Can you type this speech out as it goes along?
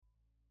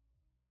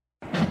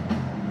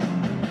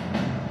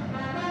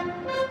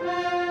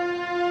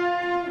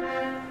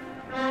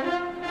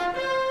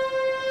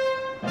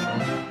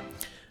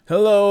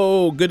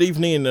Hello, good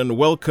evening, and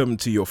welcome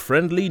to your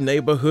friendly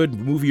neighborhood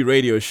movie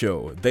radio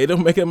show. They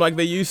don't make them like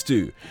they used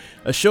to.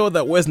 A show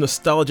that wears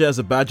nostalgia as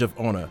a badge of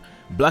honor,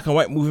 black and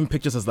white moving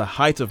pictures as the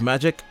height of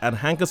magic, and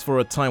hankers for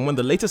a time when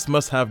the latest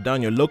must-have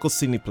down your local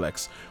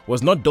cineplex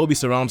was not Dolby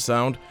surround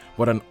sound,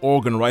 but an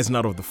organ rising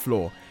out of the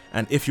floor,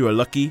 and if you were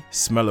lucky,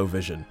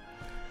 smell-o-vision.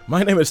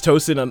 My name is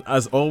Tosin, and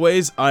as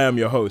always, I am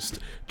your host.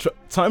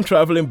 Time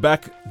traveling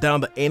back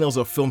down the annals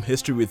of film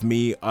history with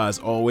me, as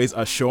always,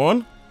 are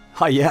Sean.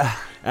 Hiya.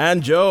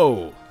 And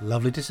Joe.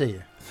 Lovely to see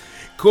you.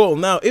 Cool.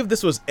 Now, if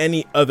this was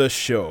any other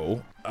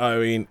show,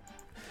 if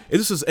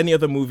this was any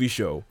other movie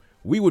show,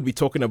 we would be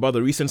talking about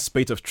the recent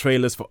spate of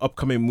trailers for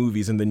upcoming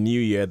movies in the new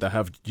year that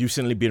have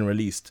recently been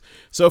released.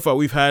 So far,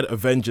 we've had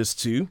Avengers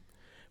 2,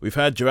 we've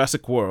had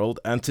Jurassic World,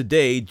 and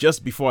today,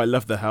 just before I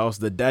left the house,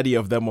 the daddy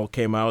of them all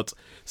came out,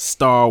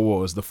 Star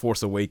Wars: The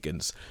Force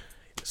Awakens.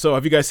 So,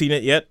 have you guys seen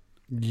it yet?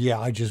 Yeah,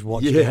 I just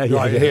watched it.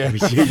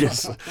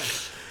 Yeah.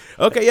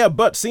 Okay, yeah,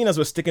 but seeing as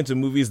we're sticking to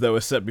movies that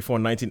were set before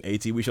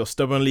 1980, we shall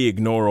stubbornly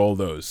ignore all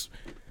those.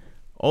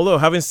 Although,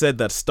 having said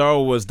that, Star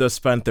Wars does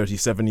span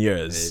 37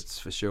 years. It's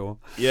for sure.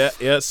 Yeah,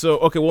 so,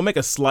 okay, we'll make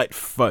a slight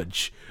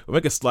fudge.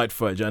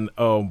 And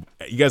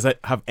you guys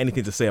have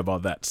anything to say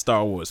about that?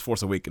 Star Wars,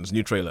 Force Awakens,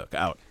 new trailer,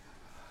 out.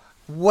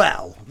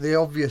 Well, the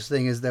obvious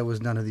thing is there was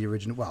none of the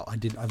original. Well,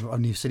 I've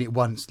only seen it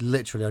once,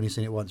 literally only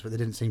seen it once, but there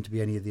didn't seem to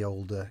be any of the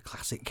old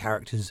classic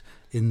characters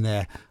in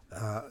there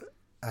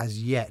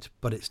as yet,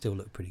 but it still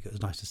looked pretty good. It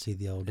was nice to see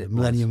the old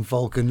Millennium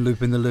Falcon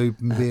looping the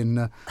loop and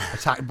being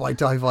attacked by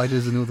TIE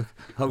fighters and all the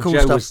cool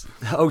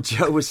stuff.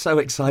 Joe was so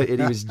excited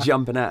he was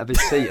jumping out of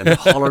his seat and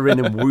hollering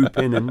and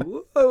whooping and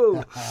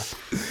whoa.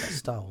 That's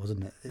Star Wars,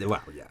 isn't it?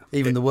 Well, yeah.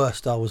 Even the worst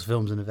Star Wars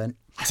film's an event.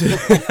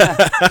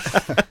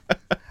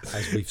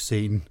 As we've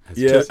seen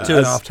two and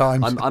a half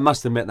times. I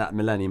must admit that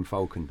Millennium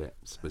Falcon bit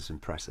was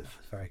impressive.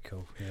 Very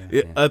cool.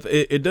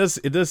 It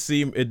does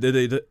seem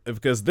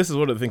because this is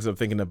one of the things I'm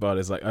thinking about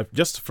is like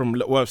just from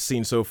what I've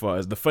seen so far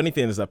is the funny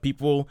thing is that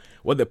people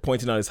what they're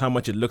pointing out is how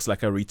much it looks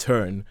like a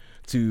return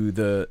to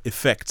the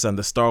effects and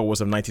the Star Wars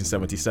of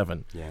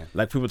 1977.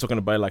 Like people talking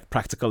about like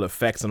practical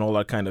effects and all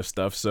that kind of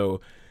stuff.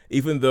 So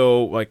even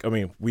though,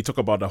 we talk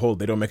about the whole,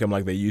 they don't make them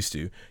like they used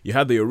to. You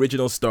had the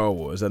original Star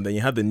Wars, and then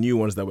you had the new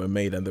ones that were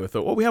made, and they were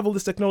thought, we have all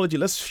this technology,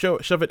 let's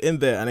shove it in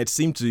there, and it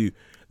seemed to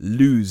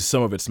lose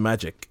some of its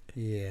magic.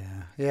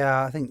 Yeah.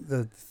 I think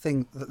the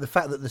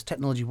fact that this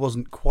technology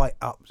wasn't quite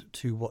up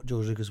to what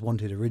George Lucas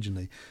wanted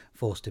originally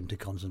forced him to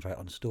concentrate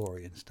on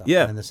story and stuff.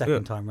 Yeah. And then the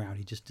second time round,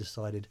 he just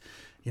decided,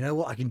 you know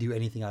what, I can do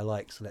anything I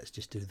like, so let's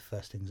just do the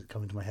first things that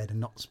come into my head and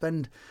not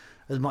spend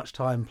as much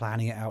time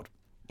planning it out.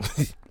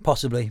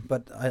 Possibly,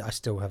 but I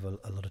still have a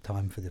lot of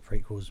time for the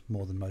prequels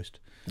more than most.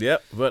 Yeah,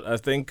 but I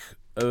think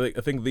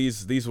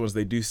these ones,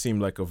 they do seem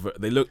like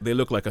they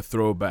look like a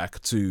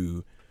throwback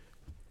to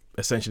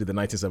essentially the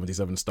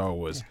 1977 Star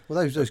Wars. Yeah.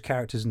 Well, those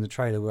characters in the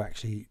trailer were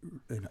actually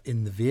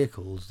in the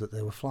vehicles that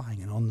they were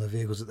flying and on the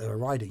vehicles that they were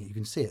riding. You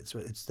can see it, so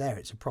it's there.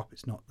 It's a prop.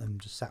 It's not them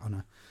just sat on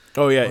a.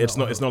 Oh yeah, it's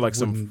not like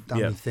some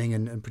dummy thing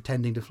and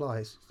pretending to fly.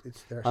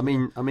 It's there. I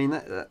mean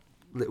that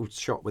little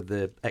shot with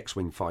the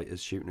X-wing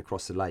fighters shooting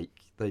across the lake.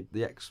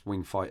 The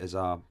X-wing fighters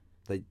are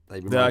they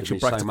reminded me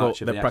so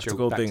much of the actual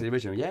thing. Back to the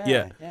original.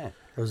 Yeah. There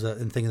was a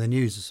thing in the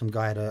news. Some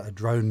guy had a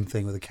drone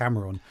thing with a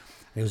camera on.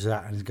 He was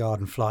out in his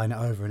garden flying it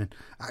over and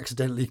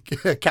accidentally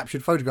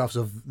captured photographs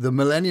of the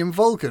Millennium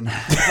Falcon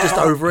just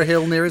over a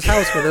hill near his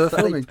house where they were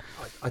filming.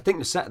 I think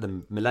the set of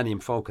the Millennium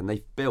Falcon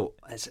they've built,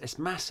 it's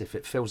massive.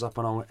 It fills up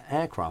an old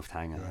aircraft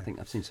hangar. Yeah. I think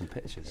I've seen some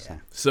pictures. Yeah.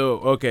 So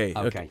okay,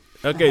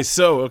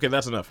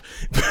 that's enough.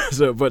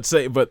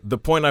 But the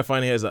point I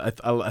find here is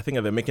that I think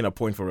that they're making a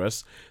point for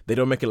us. They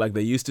don't make it like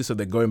they used to, so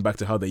they're going back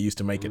to how they used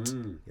to make it.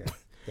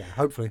 Yeah,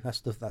 hopefully that's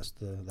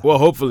the. Well,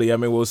 hopefully,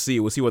 we'll see.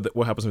 We'll see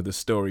what happens with the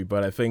story.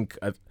 But I think,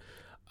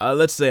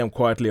 let's say I'm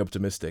quietly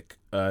optimistic.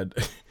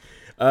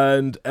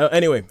 And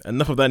anyway,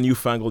 enough of that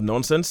newfangled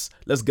nonsense.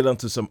 Let's get on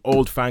to some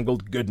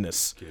old-fangled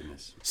goodness.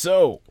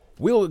 So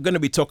we're going to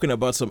be talking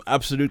about some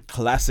absolute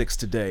classics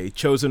today,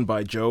 chosen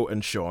by Joe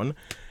and Sean.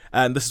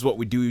 And this is what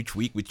we do each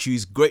week. We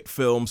choose great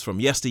films from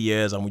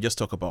yesteryears, and we just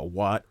talk about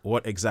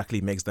what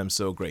exactly makes them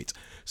so great.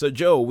 So,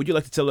 Joe, would you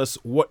like to tell us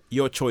what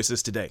your choice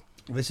is today?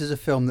 This is a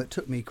film that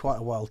took me quite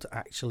a while to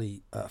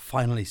actually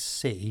finally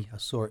see. I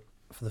saw it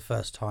for the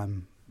first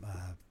time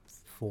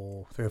 3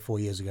 or 4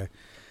 years ago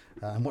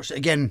and watched it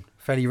again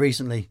fairly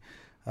recently,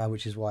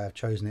 which is why I've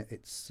chosen it.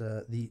 It's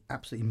the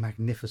absolutely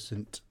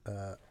magnificent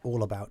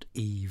All About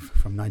Eve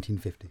from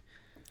 1950.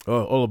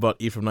 Oh, All About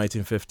Eve from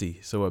 1950.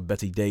 So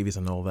Betty Davis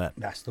and all that.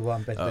 That's the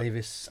one. Betty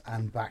Davis,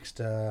 Anne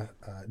Baxter,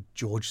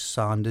 George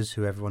Sanders,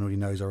 who everyone already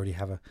knows already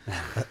have a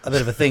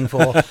bit of a thing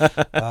for.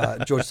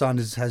 George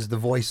Sanders has the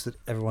voice that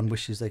everyone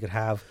wishes they could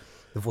have,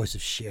 the voice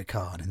of Shere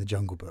Khan in the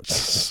Jungle Book.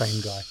 That's the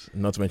same guy.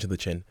 Not to mention the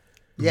chin.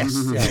 Yes,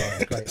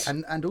 great.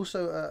 And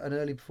also an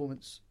early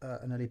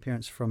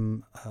appearance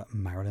from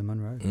Marilyn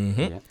Monroe. Mm-hmm.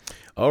 Yeah.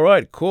 All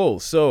right, cool.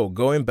 So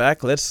going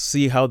back, let's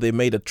see how they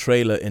made a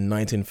trailer in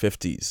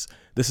 1950s.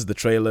 This is the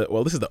trailer.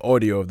 Well, this is the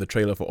audio of the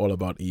trailer for All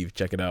About Eve.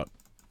 Check it out.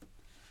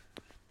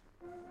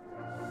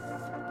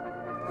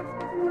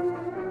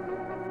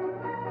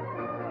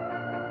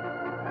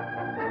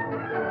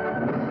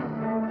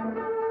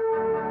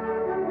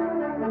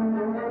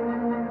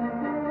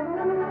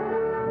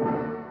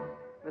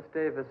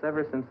 Davis,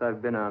 ever since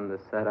I've been on the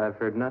set, I've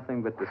heard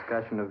nothing but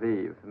discussion of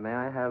Eve. May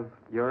I have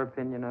your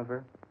opinion of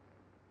her?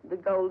 The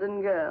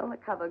golden girl, the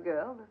cover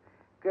girl,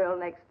 the girl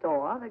next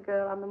door, the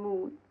girl on the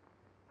moon.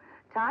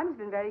 Time's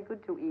been very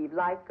good to Eve.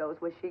 Life goes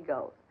where she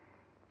goes.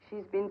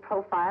 She's been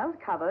profiled,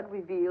 covered,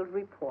 revealed,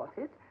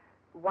 reported.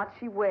 What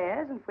she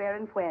wears and where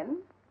and when,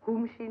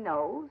 whom she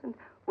knows and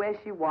where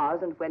she was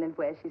and when and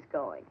where she's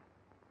going.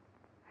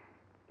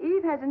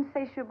 Eve has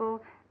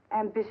insatiable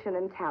ambition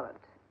and talent.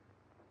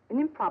 An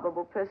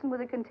improbable person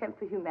with a contempt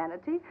for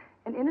humanity,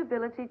 an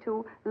inability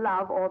to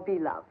love or be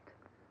loved.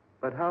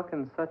 But how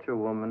can such a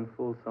woman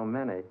fool so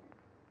many?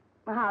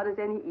 How does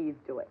any Eve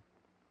do it?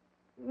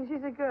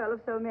 She's a girl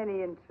of so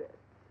many interests.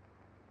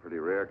 Pretty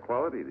rare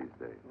quality these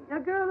days. A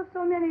girl of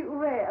so many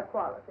rare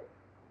qualities.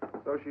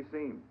 So she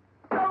seems.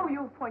 So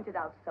you've pointed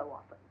out so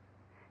often.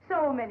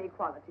 So many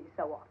qualities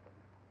so often.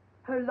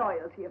 Her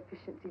loyalty,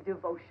 efficiency,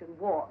 devotion,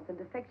 warmth,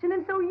 and affection,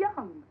 and so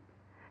young.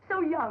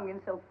 So young and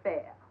so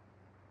fair.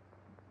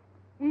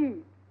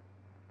 Eve,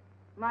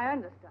 my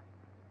understudy.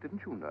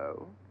 Didn't you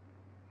know?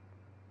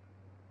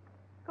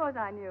 Of course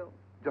I knew.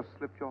 Just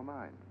slipped your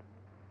mind.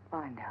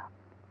 Find out.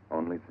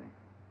 Only thing.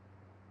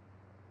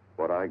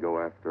 What I go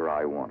after,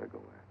 I want to go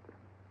after.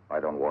 I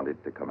don't want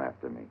it to come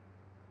after me.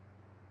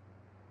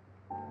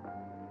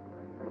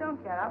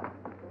 Don't get up.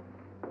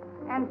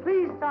 And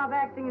please stop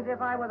acting as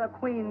if I were the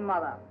Queen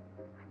Mother.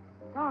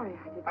 Sorry,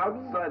 I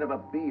didn't Outside of a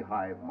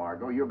beehive,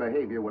 Margot, your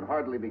behavior would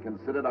hardly be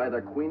considered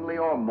either queenly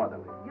or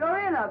motherly. You're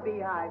in a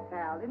beehive,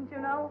 pal, didn't you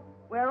know?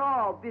 We're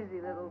all busy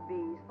little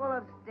bees, full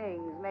of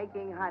stings,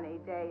 making honey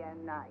day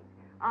and night.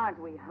 Aren't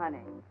we,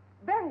 honey?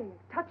 Very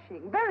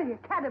touching, very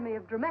Academy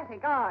of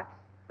Dramatic Arts.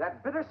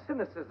 That bitter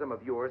cynicism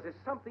of yours is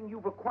something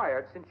you've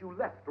acquired since you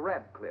left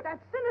Radcliffe.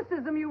 That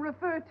cynicism you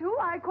refer to,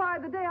 I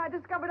acquired the day I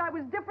discovered I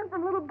was different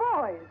from little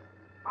boys.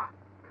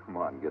 Come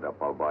on, get up.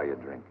 I'll buy you a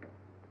drink.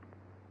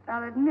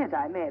 I'll admit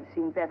I may have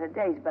seen better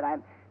days, but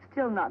I'm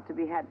still not to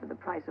be had for the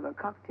price of a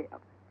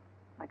cocktail.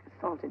 Like a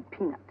salted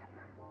peanut.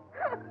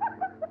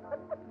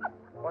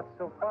 What's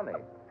so funny?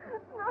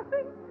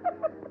 Nothing.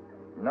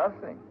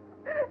 Nothing.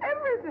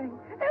 Everything.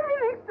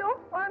 Everything's so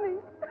funny.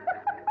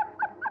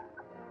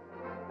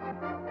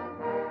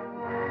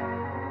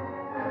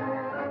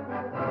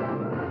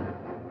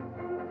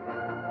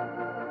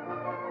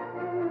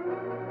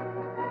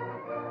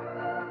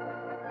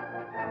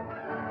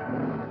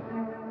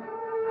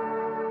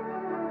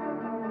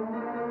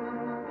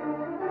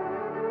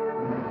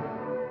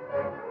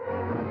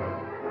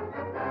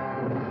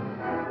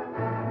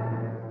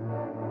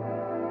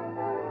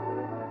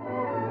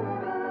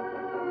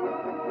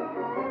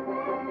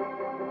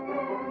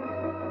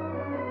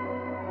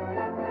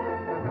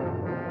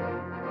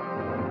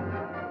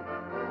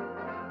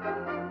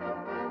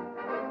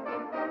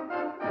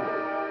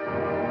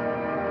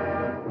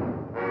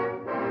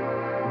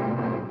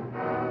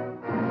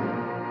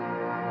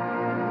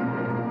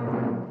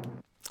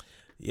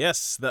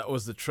 Yes, that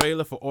was the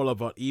trailer for All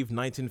About Eve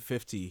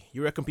 1950.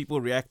 You reckon people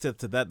reacted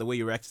to that the way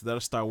you reacted to the other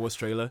Star Wars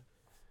trailer?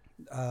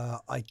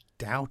 I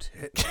doubt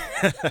it.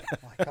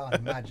 I can't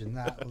imagine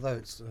that, although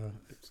it's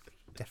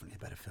definitely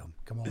a better film.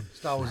 Come on.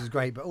 Star Wars is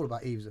great, but All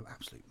About Eve is an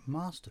absolute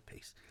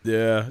masterpiece.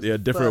 Yeah,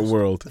 different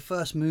world. The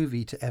first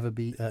movie to ever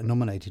be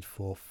nominated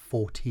for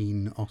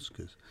 14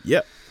 Oscars.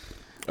 Yep.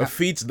 A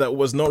feat that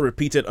was not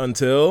repeated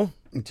until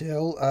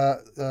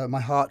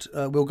My Heart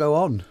Will Go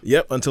On.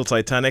 Yep, until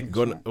Titanic.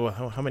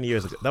 How many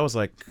years ago? That was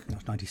like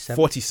 97.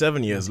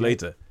 47 years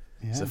later.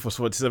 Yeah. So for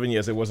 47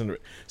 years, it wasn't.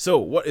 So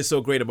what is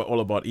so great about All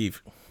About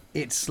Eve?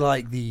 It's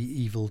like the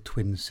evil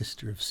twin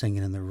sister of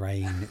Singing in the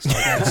Rain. It's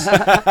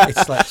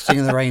like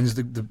Singing in the Rain's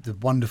the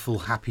wonderful,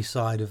 happy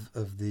side of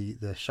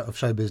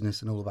show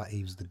business, and All About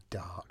Eve's the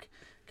dark,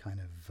 kind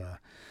of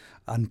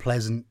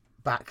unpleasant,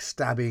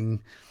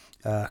 backstabbing,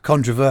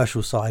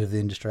 controversial side of the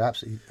industry. I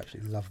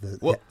absolutely love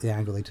the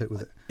angle they took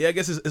with it. Yeah, I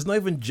guess it's not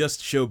even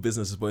just show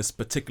business, but it's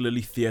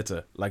particularly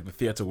theater, like the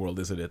theater world,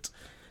 isn't it?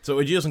 So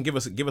would you just give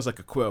us like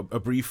a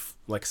brief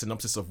like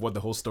synopsis of what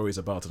the whole story is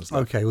about and stuff?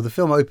 Okay, well the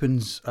film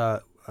opens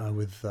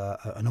with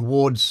an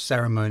awards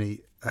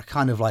ceremony,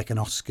 kind of like an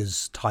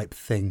Oscars type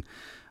thing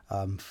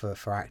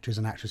for actors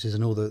and actresses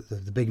and all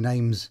the big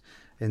names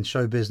in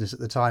show business at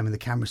the time, and the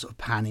camera sort of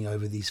panning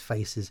over these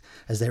faces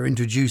as they're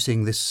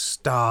introducing this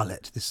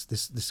starlet,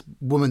 this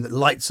woman that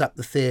lights up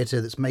the theatre,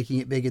 that's making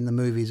it big in the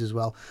movies as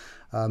well,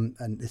 and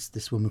it's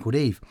this woman called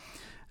Eve.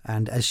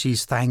 And as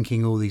she's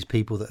thanking all these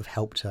people that have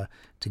helped her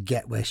to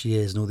get where she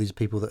is, and all these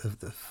people that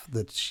have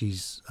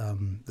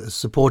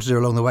supported her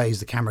along the way, as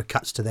the camera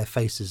cuts to their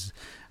faces,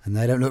 and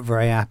they don't look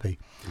very happy.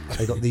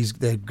 They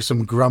got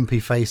some grumpy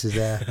faces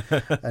there,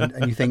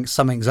 and you think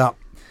something's up.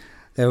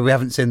 We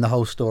haven't seen the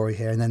whole story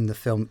here, and then the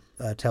film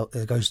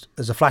goes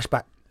as a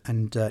flashback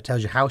and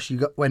tells you how she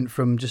went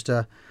from just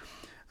a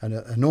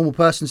normal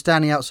person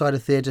standing outside a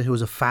theatre who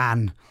was a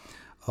fan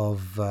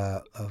of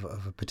a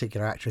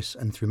particular actress,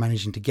 and through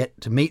managing to get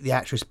to meet the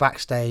actress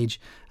backstage,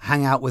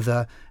 hang out with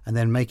her, and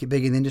then make it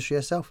big in the industry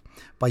herself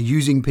by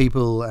using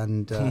people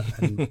and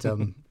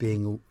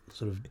being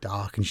sort of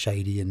dark and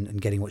shady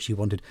and getting what she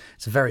wanted.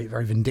 It's a very,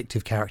 very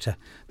vindictive character,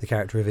 the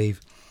character of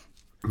Eve.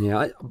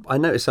 Yeah, I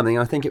noticed something.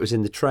 I think it was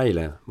in the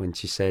trailer when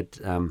she said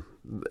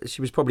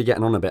she was probably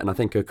getting on a bit, and I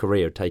think her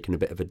career had taken a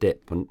bit of a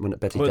dip when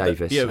Betty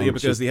Davis.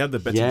 Because they had the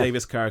Betty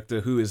Davis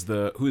character, who's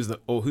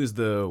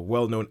the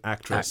well-known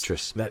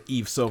actress that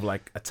Eve sort of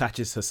like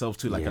attaches herself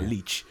to like a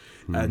leech,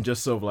 and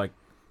just sort of like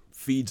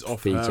feeds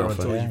off her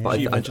until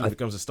she eventually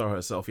becomes a star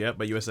herself. Yeah,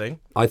 but you were saying?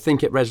 I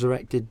think it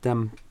resurrected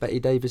Betty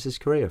Davis's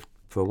career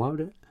for a while,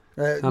 did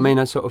it? I mean,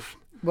 I sort of.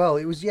 Well,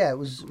 it was it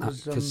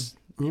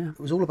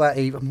was all about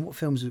Eve. I mean,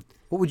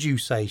 what would you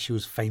say she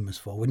was famous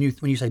for? When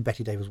you say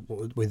Betty Davis,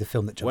 what with the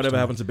film that jumps Whatever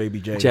Happened to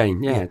Baby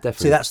Jane? Yeah, definitely.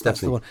 See, that's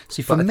the one.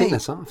 See, for me, I think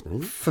that's after,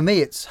 isn't it? For me,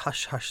 it's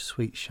Hush, Hush,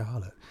 Sweet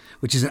Charlotte,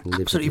 which is an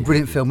absolutely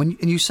brilliant film. And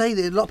you say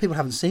that a lot of people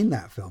haven't seen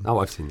that film. Oh,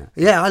 I've seen that.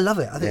 Yeah, I love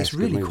it. I think it's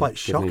really quite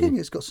shocking.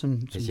 It's got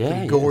some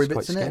pretty gory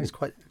bits in it. It's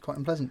quite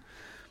unpleasant.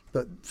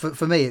 But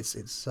for me,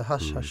 it's a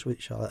Hush, Hush,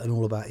 Sweet Charlotte and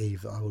All About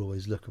Eve that I will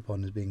always look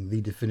upon as being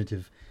the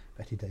definitive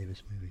Betty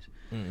Davis movies.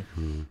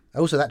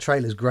 Also, that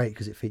trailer's great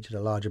because it featured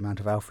a large amount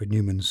of Alfred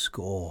Newman's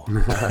score.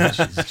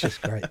 It's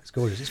just great. It's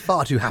gorgeous. It's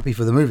far too happy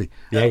for the movie.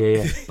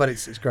 Yeah. But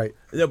it's great.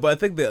 Yeah, but I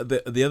think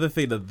the other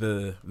thing that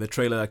the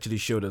trailer actually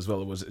showed as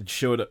well was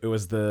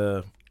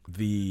the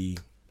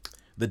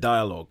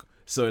dialogue.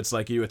 So it's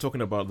like you were talking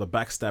about the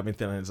backstabbing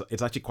thing, and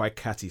it's actually quite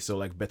catty. So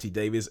like Betty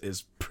Davis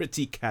is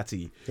pretty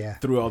catty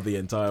throughout the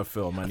entire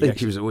film. And I think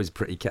she was always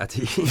pretty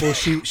catty. Well,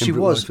 she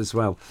was as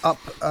well.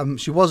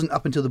 She wasn't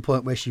up until the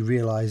point where she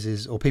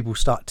realizes, or people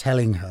start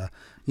telling her,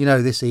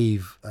 this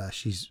Eve,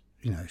 she's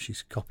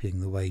copying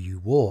the way you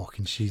walk,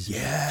 and she's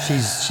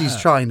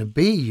trying to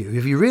be you.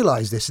 Have you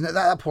realised this? And at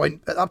that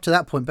point, up to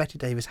that point, Betty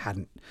Davis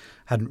hadn't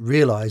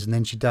realised, and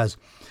then she does.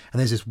 And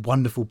there's this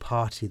wonderful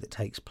party that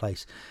takes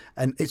place,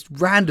 and it's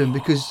random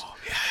because,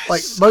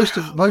 most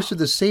of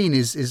the scene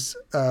is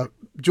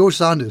George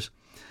Sanders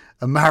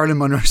and Marilyn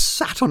Monroe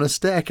sat on a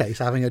staircase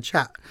having a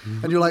chat,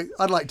 and you're like,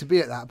 I'd like to be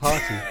at that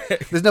party.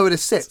 There's nowhere to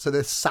sit, so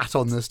they're sat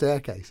on the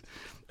staircase.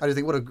 I just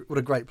think what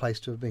a great place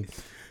to have been.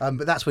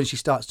 But that's when she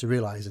starts to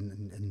realise,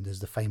 and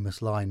there's the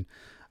famous line,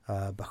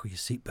 buckle your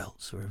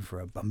seatbelts, we're in for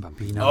a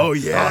bumpy night. Oh,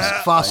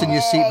 yeah. Fasten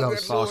your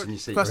seatbelts. Fasten your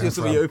seatbelts. Fasten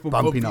yourself your open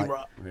bumpy night.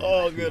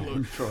 Oh, good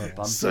Lord.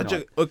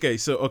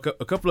 So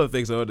a couple of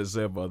things I want to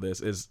say about this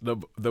is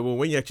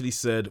when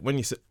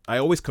you said, I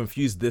always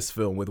confuse this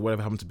film with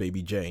Whatever Happened to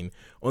Baby Jane,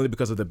 only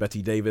because of the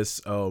Betty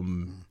Davis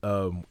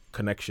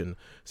connection.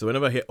 So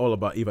whenever I hear All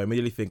About Eve, I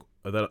immediately think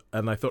that,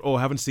 and I thought, I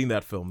haven't seen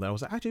that film. Then I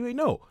was like, actually, wait,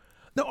 no,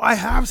 I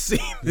have seen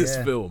this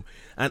film.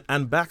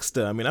 And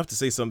Baxter, I mean, I have to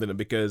say something,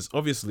 because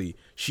obviously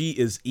she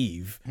is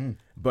Eve,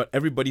 but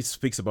everybody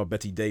speaks about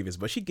Betty Davis,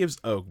 but she gives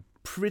a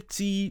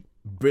pretty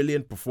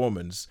brilliant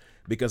performance,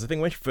 because I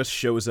think when she first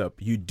shows up,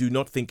 you do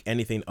not think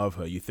anything of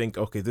her. You think,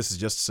 okay, this is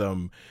just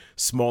some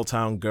small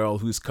town girl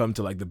who's come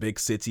to like the big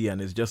city and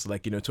is just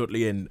like,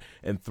 totally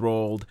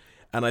enthralled.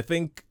 And I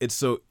think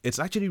it's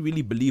actually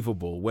really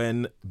believable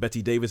when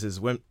Betty Davis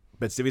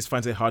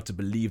finds it hard to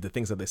believe the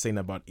things that they're saying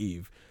about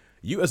Eve.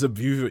 You as a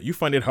viewer, you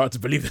find it hard to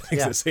believe the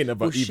things they're saying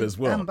about Eve as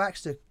well. Anne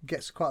Baxter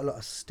gets quite a lot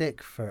of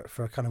stick for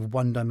a kind of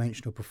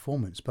one-dimensional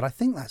performance, but I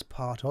think that's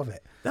part of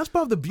it. That's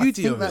part of the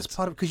beauty of it. That's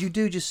part of it, because you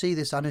do just see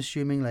this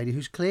unassuming lady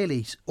who's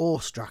clearly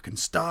awestruck and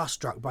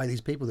starstruck by these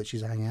people that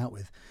she's hanging out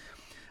with.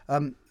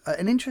 An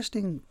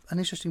interesting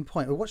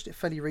point. I watched it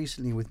fairly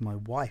recently with my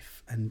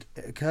wife, and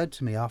it occurred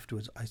to me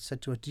afterwards. I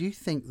said to her, "Do you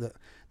think that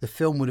the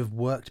film would have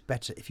worked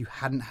better if you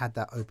hadn't had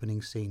that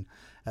opening scene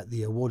at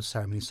the awards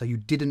ceremony? So you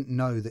didn't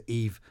know that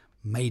Eve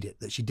made it,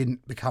 that she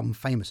didn't become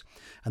famous,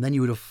 and then you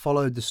would have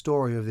followed the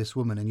story of this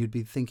woman, and you'd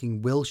be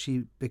thinking, will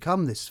she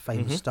become this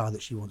famous star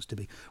that she wants to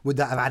be? Would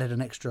that have added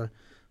an extra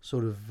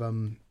sort of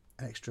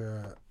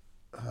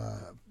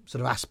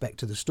aspect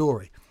to the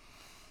story?"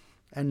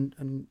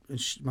 And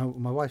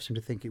my wife seemed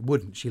to think it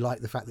wouldn't. She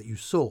liked the fact that you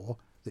saw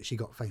that she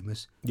got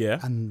famous,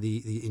 and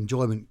the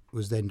enjoyment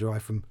was then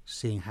derived from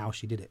seeing how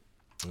she did it.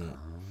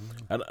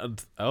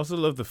 And I also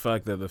love the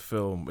fact that the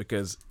film,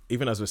 because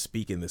even as we're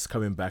speaking, this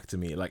coming back to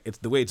me, like, it's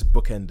the way it's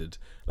bookended.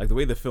 Like, the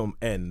way the film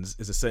ends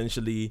is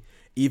essentially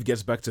Eve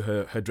gets back to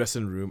her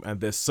dressing room,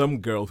 and there's some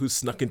girl who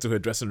snuck into her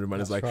dressing room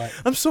and is like,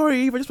 "I'm sorry,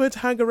 Eve, I just wanted to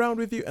hang around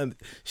with you." And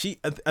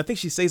I think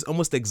she says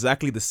almost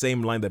exactly the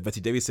same line that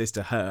Betty Davis says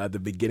to her at the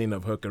beginning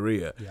of her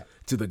career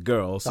to the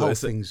girl. The whole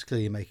thing's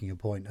clearly making a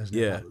point, isn't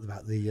it?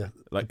 About the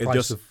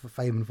price of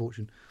fame and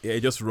fortune. Yeah,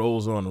 it just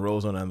rolls on,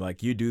 and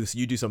like, you do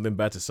something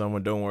bad to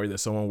someone, don't worry,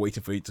 there's someone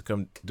waiting for you to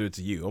come do it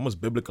to you. Almost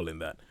biblical in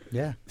that.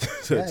 Yeah,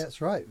 yeah,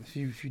 that's right.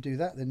 If you do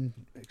that, then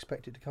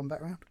expect it to come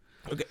back around.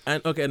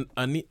 Okay, and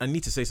I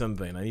need to say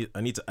something.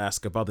 I need to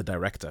ask about the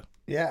director.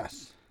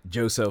 Yes,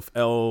 Joseph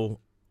L.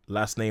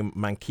 Last name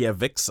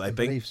Mankiewicz, I think.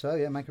 I believe so.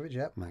 Yeah, Mankiewicz.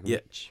 Yeah,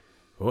 Mankiewicz.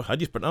 Oh, how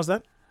do you pronounce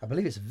that? I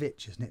believe it's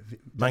Vich, isn't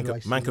it?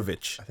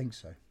 Mankiewicz. I think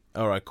so.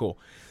 All right, cool.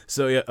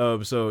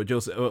 So so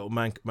Joseph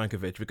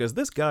Mankiewicz, because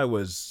this guy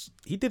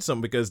he did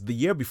something, because the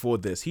year before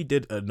this he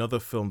did another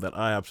film that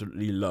I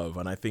absolutely love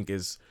and I think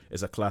is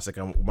a classic.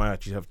 I might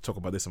actually have to talk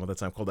about this some other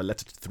time, called A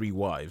Letter to Three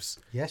Wives.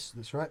 Yes,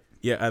 that's right.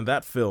 Yeah, and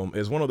that film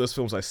is one of those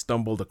films I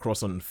stumbled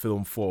across on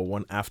Film 4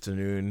 one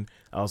afternoon.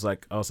 I was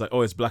like, oh,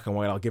 it's black and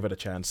white, I'll give it a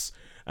chance.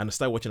 And I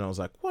started watching, and I was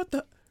like, what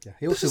the? Yeah,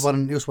 he also won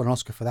an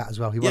Oscar for that as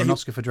well. He won an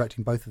Oscar for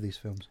directing both of these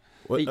films.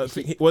 Was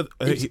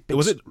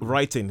it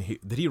writing?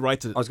 Did he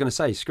write it? I was going to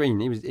say screen.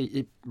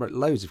 He wrote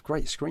loads of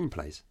great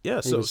screenplays.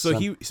 Yeah,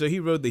 he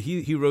wrote the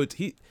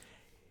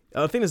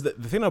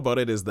thing about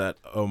it is that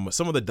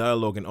some of the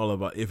dialogue and all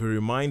of it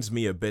reminds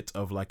me a bit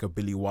of like a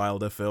Billy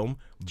Wilder film,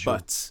 sure.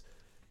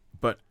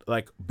 but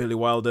like Billy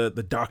Wilder,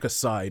 the darker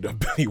side of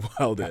Billy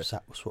Wilder. Perhaps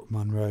that was what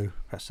Monroe.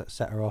 Perhaps that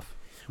set her off.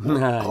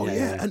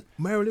 Yeah, and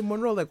Marilyn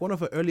Monroe, like one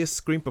of her earliest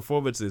screen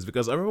performances,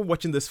 because I remember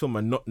watching this film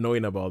and not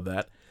knowing about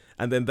that.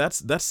 And then that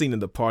scene in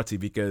the party,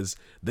 because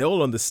they're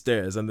all on the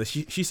stairs and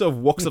she sort of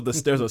walks up the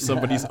stairs with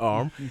somebody's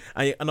arm,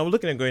 and I'm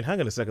looking and going, hang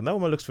on a second, that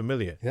woman looks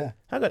familiar. Yeah.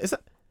 Hang on, is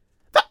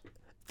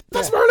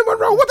that's Marilyn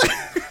Monroe? What the?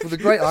 Well, the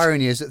great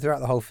irony is that throughout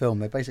the whole film,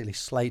 they basically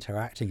slate her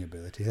acting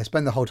ability. They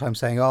spend the whole time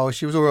saying, "Oh,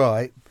 she was all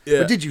right,"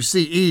 but did you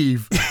see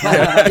Eve?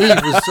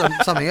 Eve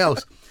was something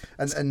else.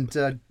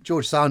 And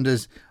George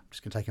Sanders. I'm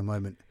just going to take a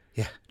moment.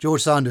 Yeah,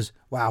 George Sanders.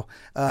 Wow,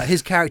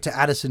 his character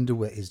Addison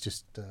DeWitt is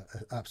just an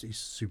absolutely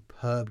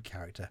superb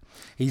character.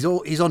 He's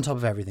on top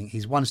of everything.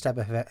 He's one step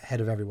ahead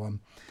of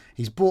everyone.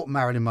 He's brought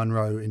Marilyn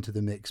Monroe into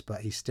the mix,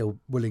 but he's still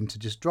willing to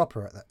just drop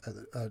her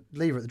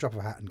leave her at the drop of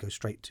a hat and go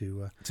straight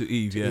to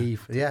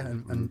Eve.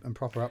 And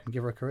prop her up and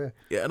give her a career.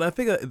 Yeah, and I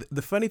think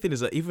the funny thing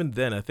is that even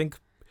then, I think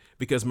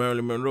because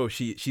Marilyn Monroe,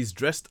 she's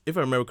dressed, if I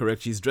remember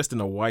correct, she's dressed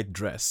in a white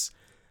dress.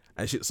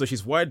 And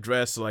she's white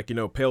dress, like,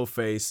 pale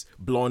face,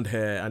 blonde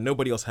hair, and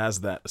nobody else has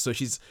that. So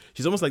she's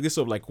almost like this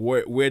sort of like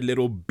weird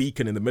little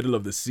beacon in the middle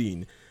of the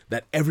scene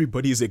that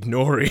everybody's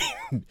ignoring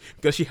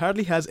because she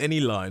hardly has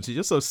any lines. She's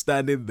just sort of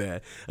standing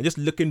there and just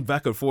looking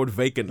back and forward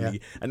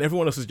vacantly, and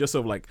everyone else is just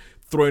sort of like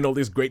throwing all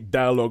this great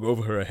dialogue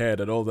over her head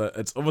and all that.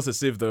 It's almost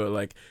as if they're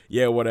like,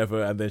 yeah,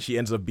 whatever, and then she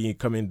ends up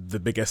becoming the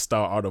biggest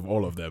star out of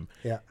all of them.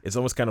 Yeah, it's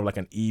almost kind of like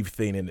an Eve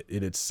thing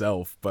in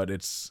itself, but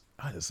it's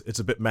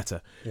a bit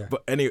meta. Yeah.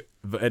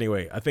 But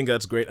anyway, I think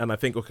that's great, and I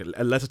think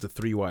A Letter to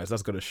Three Wives,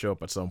 that's going to show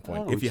up at some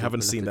point. If you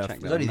haven't seen that,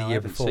 it was only the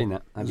year before. I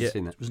haven't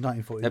seen that. It was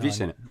 1949. Have you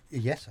seen it?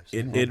 Yes, I've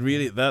seen it. It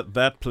really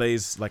that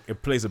plays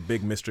a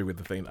big mystery with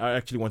the thing. I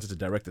actually wanted to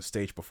direct a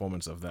stage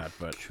performance of that,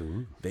 but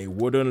they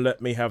wouldn't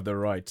let me have the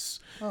rights.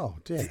 Oh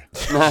dear.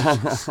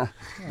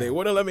 They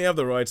wouldn't let me have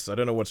the rights. I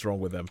don't know what's wrong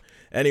with them.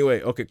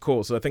 Anyway, okay,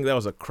 cool. So I think that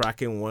was a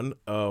cracking one.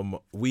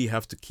 We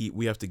have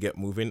to get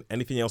moving.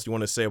 Anything else you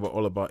want to say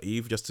All About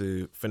Eve, just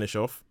to finish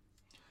off?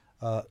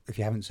 If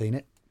you haven't seen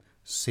it,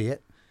 see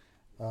it.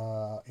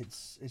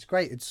 It's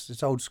great.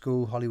 It's old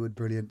school Hollywood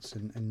brilliance,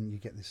 and you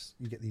get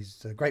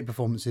these great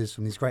performances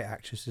from these great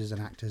actresses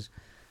and actors,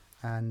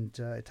 and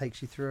it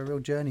takes you through a real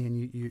journey, and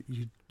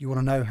you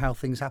want to know how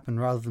things happen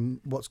rather than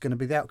what's going to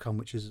be the outcome,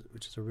 which is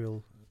a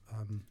real.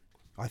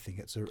 I think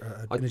it's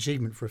an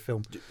achievement for a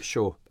film.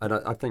 Sure, and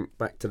I think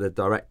back to the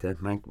director,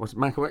 was it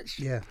Mankiewicz?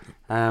 Yeah.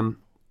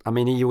 I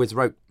mean, he always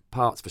wrote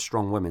parts for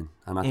strong women,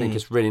 and I think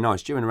it's really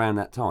nice during around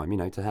that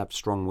time, to have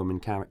strong women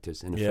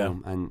characters in a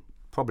film, and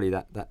probably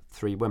that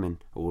three women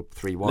or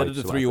three wives.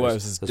 Letter to Three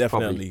Wives is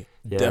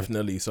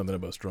definitely something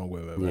about strong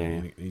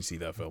women. Yeah. You see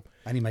that film,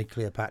 and he made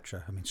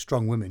Cleopatra. I mean,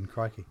 strong women,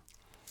 crikey.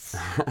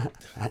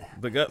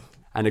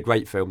 And a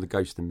great film, The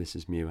Ghost and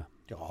Mrs. Muir.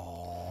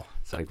 Oh,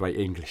 it's a great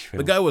English film.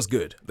 The guy was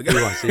good. He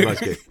was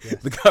good.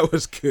 Yes. The guy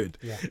was good.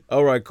 Yeah.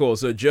 All right, cool.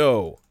 So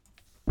Joe,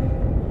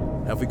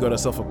 have we got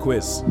ourselves a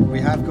quiz? We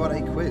have got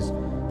a quiz.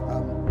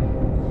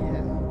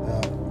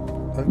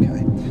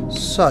 Okay,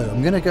 so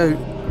I'm going to go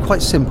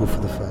quite simple for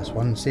the first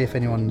one, see if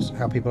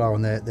how people are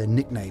on their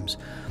nicknames.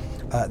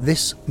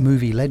 This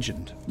movie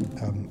legend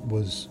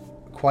was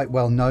quite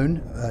well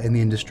known in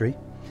the industry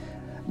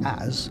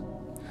as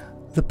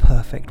the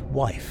perfect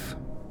wife.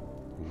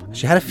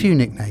 She had a few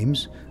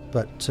nicknames,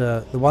 but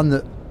the one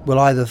that will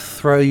either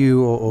throw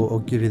you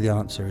or give you the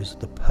answer is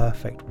the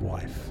perfect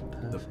wife.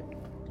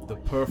 The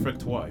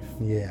perfect wife.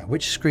 Yeah,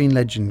 which screen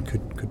legend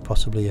could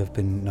possibly have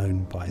been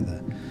known by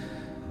the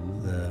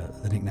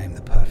nickname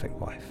the perfect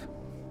wife?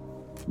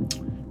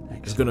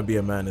 It's going to be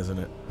a man, isn't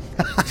it?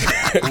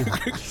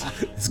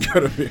 It's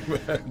going to be a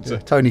man. Yeah,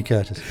 Tony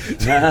Curtis.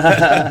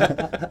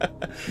 I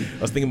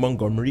was thinking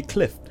Montgomery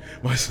Clift.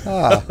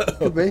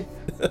 Could be.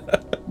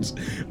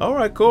 All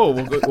right, cool.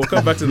 We'll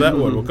come back to that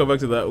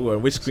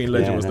one. Which screen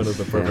legend was known as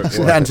the perfect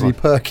wife? Anthony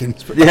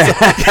Perkins.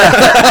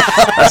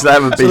 That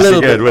would be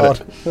so good,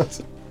 wouldn't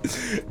it?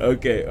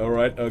 Okay, all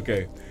right,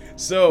 okay.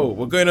 So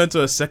we're going on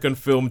to a second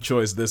film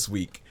choice this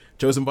week,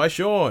 chosen by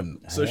Sean.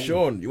 So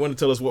Sean, you want to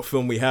tell us what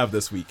film we have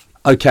this week?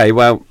 Okay,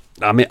 well,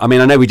 I mean,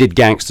 I know we did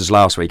Gangsters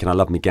last week, and I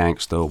love me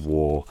gangster,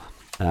 war,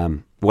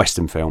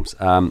 Western films.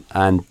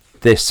 And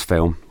this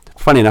film,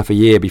 funny enough, a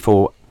year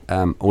before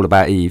All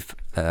About Eve,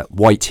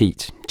 White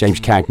Heat,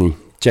 James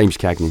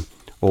Cagney,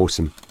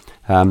 awesome.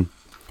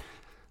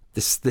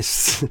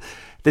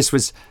 This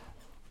was.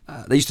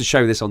 They used to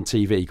show this on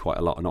TV quite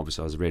a lot, and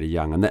obviously I was really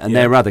young. And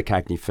there are other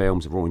Cagney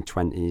films, Roaring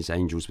Twenties,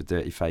 Angels with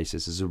Dirty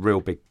Faces. There's a real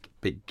big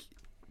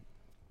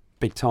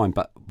time.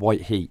 But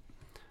White Heat,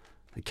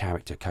 the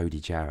character Cody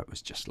Jarrett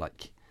was just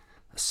like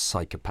a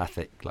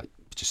psychopathic, like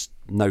just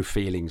no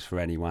feelings for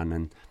anyone.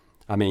 And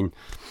I mean,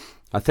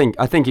 I think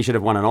he should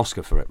have won an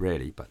Oscar for it,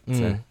 really. But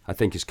I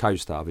think his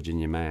co-star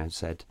Virginia Mayer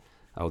said,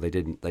 "Oh, they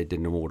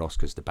didn't award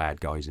Oscars to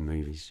bad guys in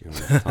movies. At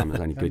the time,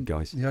 there's only good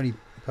guys." The only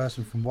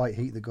person from White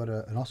Heat that got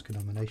an Oscar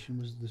nomination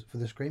was for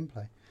the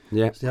screenplay.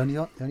 Yeah, it's the only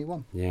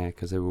one. Yeah,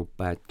 because they were all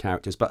bad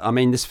characters. But I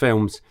mean, this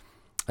film's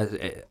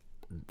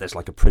there's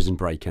like a prison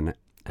break in it,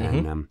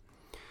 and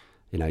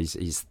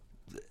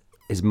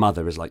his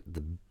mother is like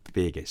the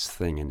biggest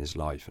thing in his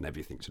life, and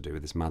everything to do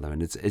with his mother.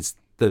 And it's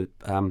the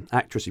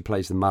actress who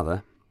plays the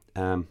mother,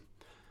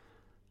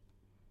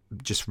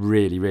 just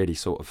really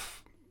sort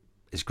of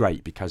is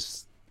great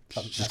because.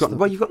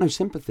 You've got no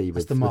sympathy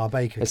with the Ma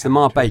Baker. It's the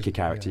Ma Baker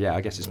character, yeah.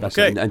 I guess it's best,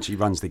 and she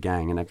runs the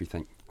gang and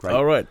everything. Great.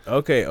 All right.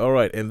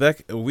 And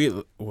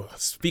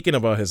speaking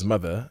about his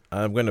mother,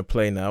 I'm going to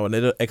play now a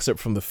little excerpt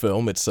from the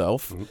film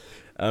itself. Mm-hmm.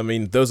 I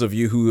mean, those of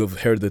you who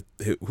have heard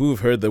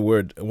the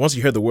word, once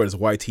you heard the words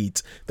White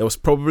Heat, there was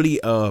probably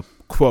a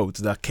quote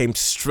that came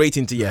straight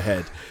into your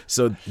head.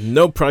 So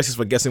no prizes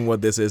for guessing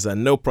what this is,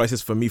 and no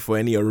prizes for me for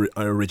any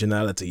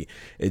originality.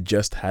 It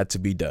just had to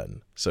be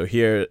done. So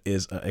here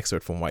is an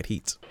excerpt from White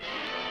Heat.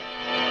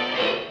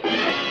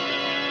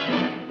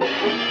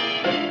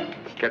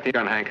 Get the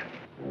gun, Hank.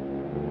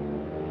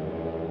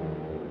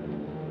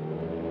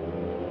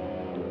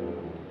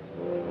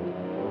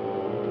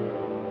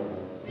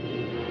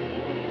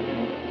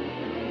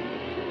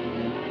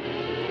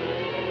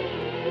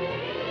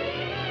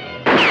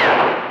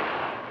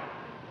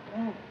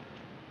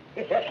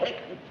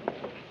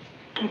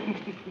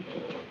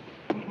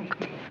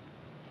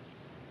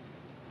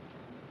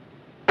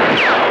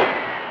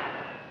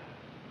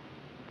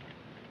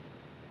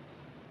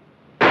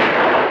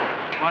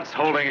 What's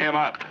holding him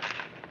up?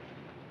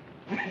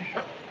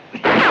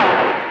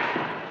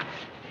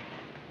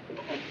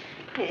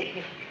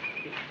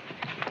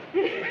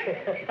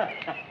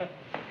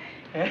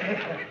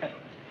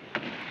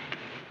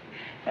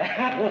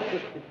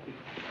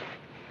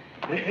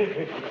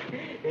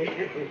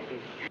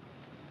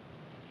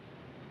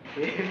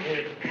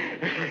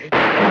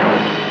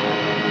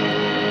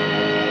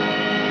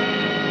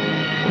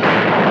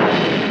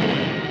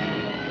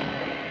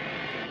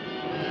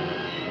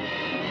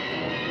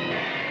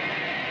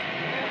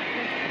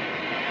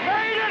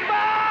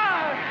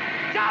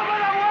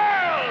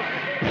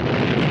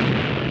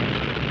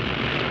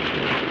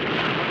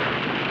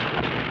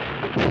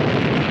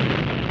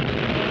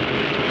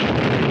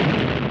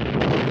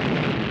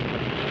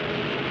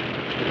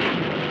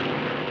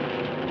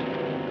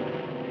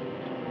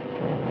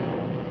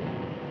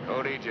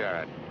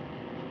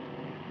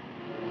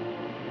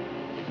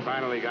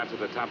 Finally got to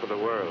the top of the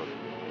world.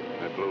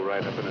 It blew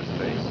right up in his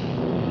face.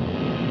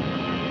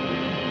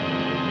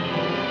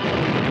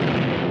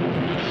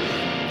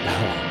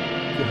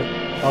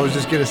 I was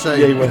just going to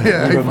say, he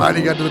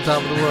finally got to the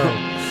top of the world.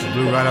 It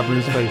blew right up in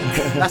his face.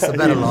 That's a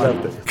better line.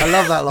 I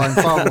love that line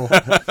far more.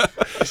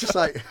 It's just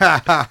like,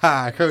 ha ha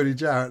ha, Cody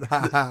Jarrett,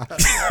 ha ha.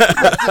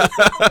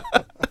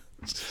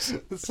 It's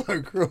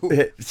so cruel.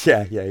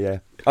 Yeah.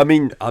 I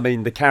mean,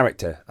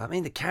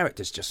 the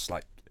character's just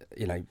like,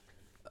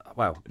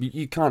 well,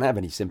 you can't have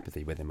any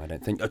sympathy with him, I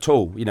don't think, at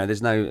all.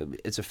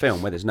 It's a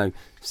film where there's no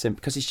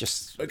sympathy, because he's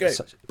just... Okay,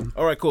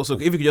 all right, cool. So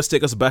if you could just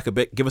take us back a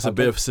bit, give us a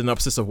bit of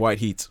synopsis of White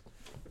Heat.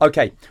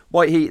 Okay,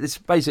 White Heat, it's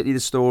basically the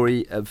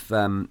story of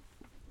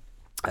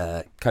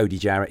Cody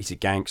Jarrett. He's a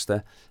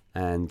gangster,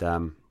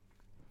 and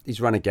he's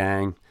run a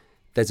gang.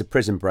 There's a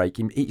prison break.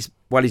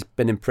 While he's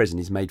been in prison,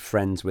 he's made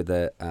friends with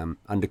a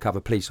undercover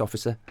police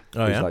officer.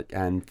 Oh, yeah?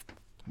 And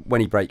when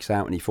he breaks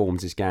out and he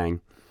forms his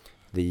gang,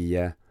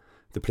 the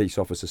police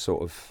officer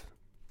sort of,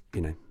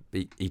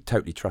 he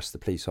totally trusts the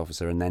police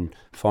officer, and then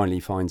finally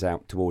finds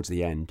out towards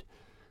the end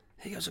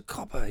he was a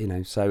copper,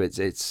 So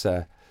it's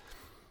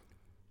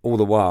all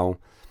the while.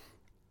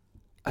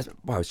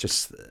 It's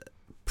just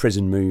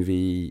prison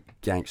movie,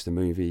 gangster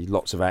movie,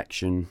 lots of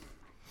action.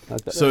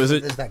 So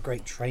there's that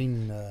great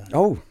train.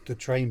 The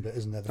train bit,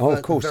 isn't there?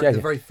 Of course, the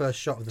very first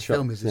shot of the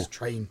film is this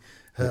train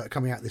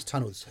coming out this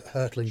tunnel, it's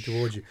hurtling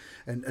towards you,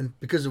 and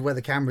because of where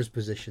the camera's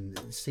positioned,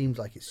 it seems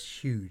like it's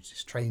huge.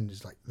 This train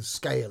is like, the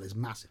scale is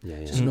massive.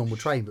 It's just a normal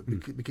train, but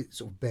because it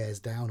sort of bears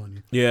down on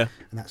you. Yeah,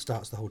 and that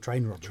starts the whole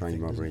train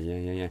robbery.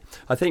 Yeah.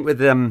 I think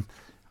with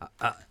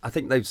I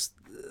think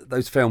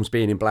those films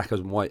being in black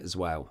and white as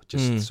well,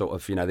 just sort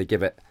of they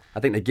give it. I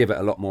think they give it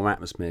a lot more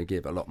atmosphere,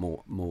 give it a lot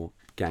more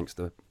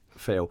gangster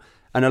feel.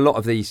 And a lot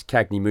of these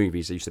Cagney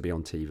movies used to be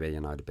on TV,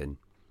 and I'd have been,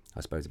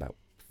 I suppose, about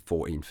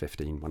 14,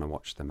 15 when I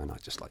watched them, and I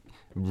just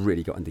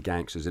really got into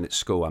gangsters. And at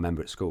school, I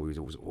remember at school we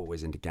was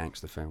always into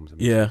gangster films.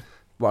 Yeah.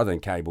 Rather than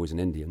cowboys and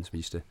Indians, we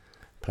used to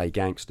play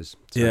gangsters.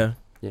 So,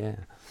 yeah.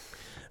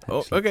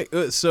 Oh, okay.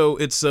 So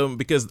it's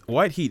because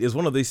White Heat is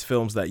one of these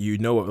films that you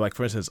know, like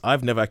for instance,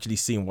 I've never actually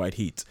seen White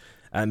Heat.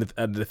 And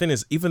the thing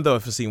is, even though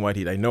I've seen White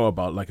Heat, I know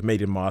about like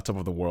Made in Mar, Top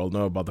of the World,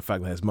 know about the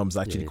fact that his mum's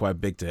actually quite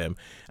big to him.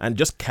 And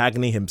just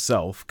Cagney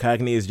himself,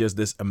 Cagney is just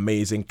this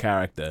amazing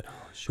character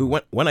who,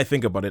 when I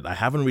think about it, I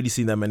haven't really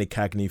seen that many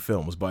Cagney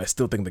films, but I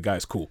still think the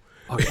guy's cool.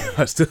 Oh,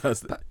 yeah.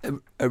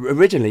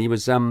 Originally, he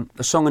was a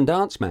song and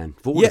dance man,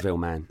 vaudeville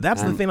man.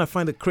 That's the thing I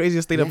find the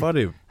craziest thing about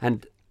him.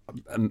 And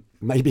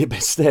maybe a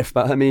bit stiff,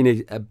 but I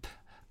mean,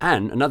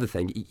 and another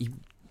thing, he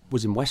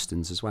was in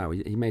westerns as well.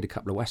 He made a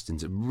couple of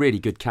westerns. A really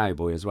good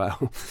cowboy as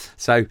well.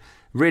 So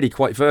really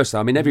quite versatile.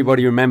 I mean,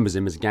 everybody remembers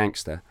him as a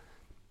gangster.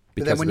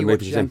 But then when you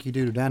watch Yankee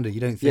Doodle Dandy, you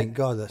don't think,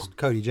 God, that's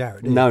Cody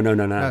Jarrett. No.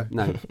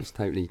 It's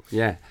totally,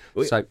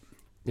 So,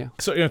 yeah.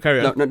 So,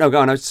 carry on. No, go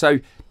on. So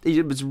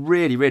he was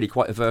really, really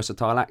quite a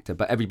versatile actor,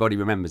 but everybody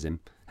remembers him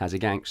as a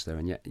gangster,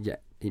 and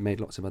yet he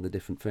made lots of other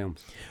different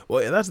films.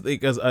 Well, that's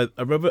because I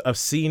remember I've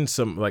seen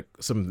some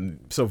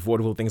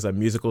vaudeville things, like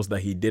musicals that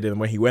he did, and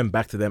when he went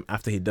back to them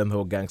after he'd done the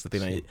whole gangster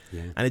thing,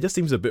 and it just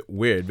seems a bit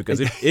weird because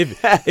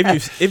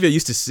if you're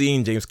used to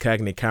seeing James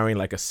Cagney carrying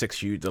like a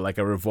 6-shooter, like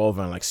a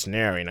revolver, and like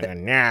snaring,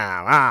 and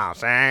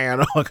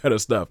and all kind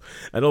of stuff,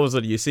 and all of a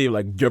sudden you see him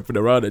like jumping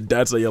around and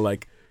dancing, and you're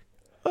like,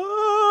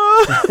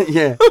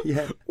 yeah.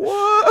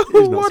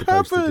 What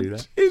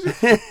happened? He's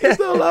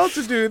not allowed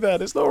to do that.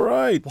 It's not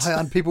right. Why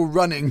aren't people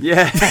running?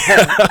 Yeah.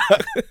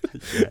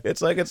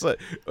 It's like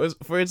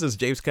for instance,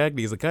 James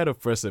Cagney is the kind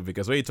of person,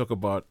 because when you talk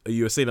about,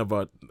 you were saying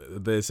about,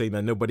 they're saying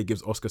that nobody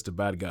gives Oscars to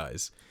bad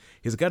guys.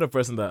 He's the kind of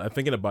person that I'm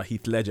thinking about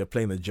Heath Ledger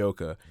playing the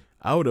Joker.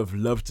 I would have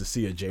loved to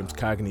see a James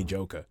Cagney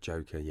Joker.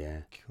 Joker,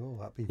 yeah. Cool,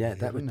 that'd be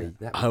that would be.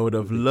 I would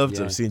have loved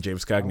to have seen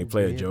James Cagney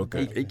play a Joker.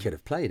 He could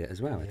have played it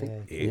as well, I think.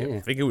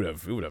 I think he would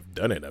have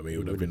done it. I mean, it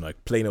would have been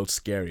like plain old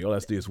scary. All I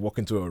have to do is walk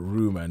into a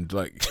room and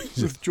like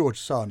with George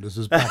Sanders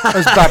as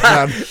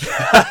Batman.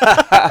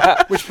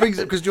 Which brings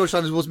it, because George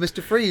Sanders was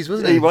Mr. Freeze,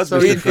 wasn't he? He was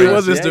Mr.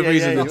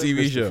 Freeze in the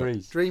TV show.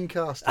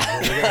 Dreamcast.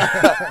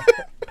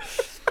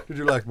 Did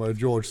you like my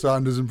George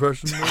Sanders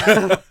impression?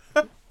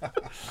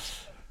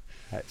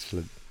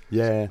 Excellent.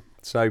 Yeah.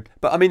 So,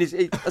 but I mean,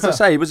 as I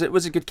say, he was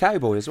a good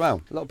cowboy as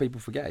well. A lot of people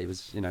forget he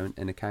was, in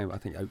a cowboy. I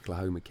think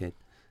Oklahoma kid,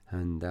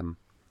 and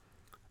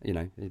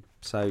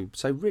so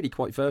really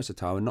quite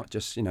versatile, and not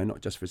just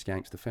for his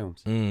gangster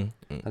films. I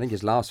think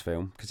his last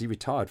film, because he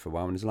retired for a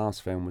while, and his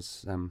last film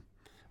was, I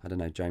don't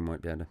know, Jane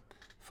might be able to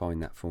find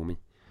that for me.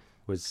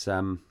 Was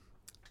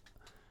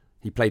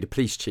he played a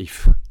police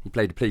chief?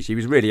 He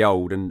was really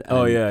old, and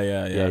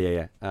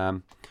yeah.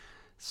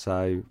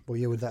 So what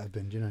year would that have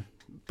been? Do you know?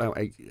 About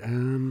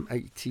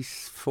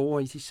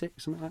 84,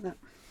 86, something like that.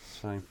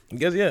 So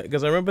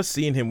because I remember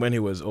seeing him when he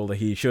was older.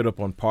 He showed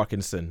up on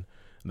Parkinson,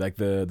 like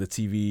the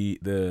TV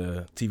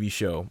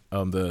show,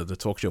 the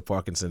talk show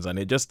Parkinson's, and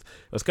it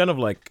was kind of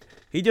like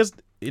he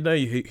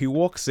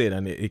walks in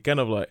and it kind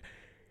of like,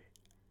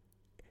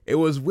 it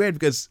was weird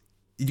because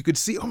you could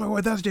see, oh my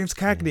word, that's James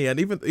Cagney. And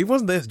even it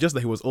wasn't just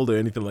that he was older or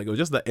anything, like it was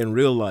just that in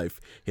real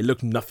life he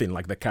looked nothing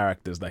like the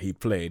characters that he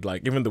played,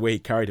 like even the way he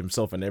carried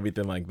himself and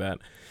everything like that.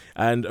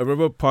 And I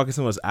remember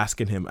Parkinson was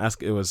asking him,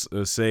 it was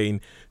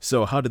saying,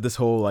 so how did this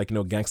whole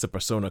gangster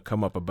persona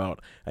come up about?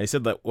 And he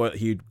said that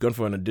he'd gone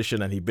for an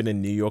audition and he'd been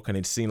in New York and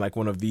he'd seen like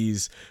one of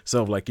these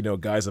sort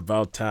of guys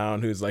about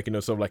town who's like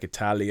sort of like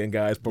Italian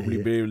guys,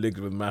 probably very linked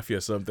with mafia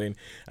or something.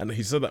 And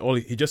he said that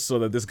he just saw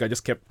that this guy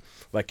just kept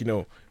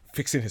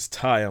fixing his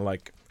tie and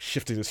like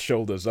shifting his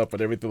shoulders up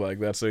and everything like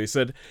that. So he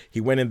said he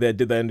went in there,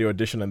 did that in the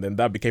audition, and then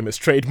that became his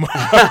trademark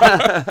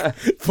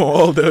for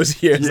all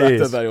those years.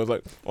 After that, he was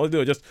like, all I do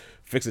is just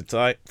fix it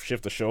tight,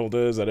 shift the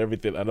shoulders and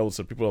everything. And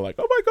also people are like,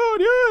 oh my God,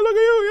 yeah, look at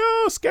you,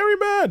 yeah, scary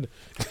man.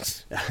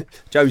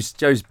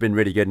 Joe's been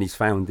really good, and he's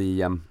found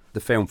the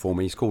film for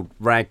me. He's called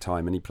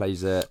Ragtime, and he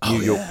plays a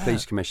New York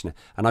police commissioner.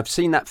 And I've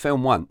seen that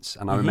film once,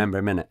 and I remember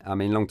him in it. I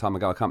mean, a long time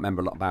ago, I can't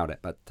remember a lot about it,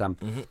 but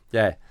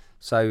yeah.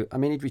 So, I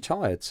mean, he'd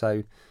retired.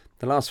 So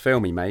the last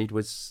film he made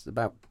was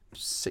about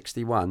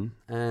 61,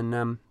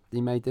 and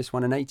he made this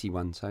one in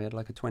 81. So he had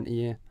like a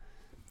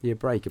 20-year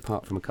break,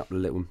 apart from a couple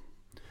of little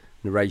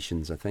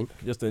narrations, I think.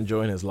 Just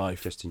enjoying his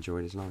life. Yeah.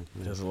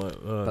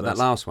 But that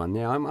last one,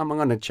 I'm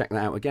going to check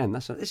that out again.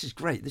 This is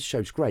great. This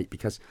show's great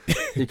because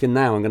I'm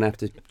going to have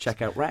to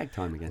check out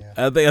Ragtime again.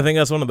 I think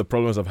that's one of the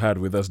problems I've had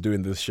with us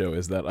doing this show,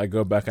 is that I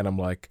go back and I'm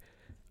like,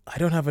 I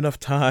don't have enough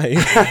time.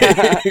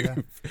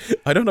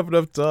 I don't have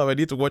enough time. I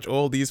need to watch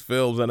all these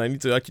films, and I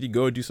need to actually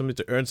go do something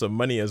to earn some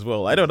money as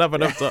well. I don't have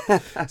enough time.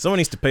 Someone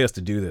needs to pay us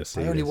to do this.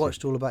 I only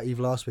watched All About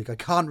Eve last week. I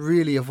can't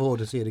really afford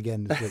to see it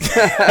again this week.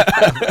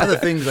 Other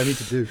things I need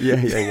to do. Yeah.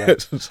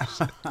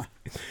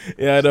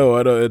 Yeah, I know.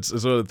 It's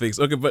one of the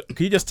things. Okay, but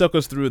can you just talk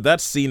us through that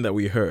scene that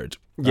we heard?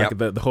 Like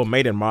the whole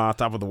Made in Mar,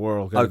 Top of the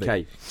World.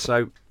 Okay,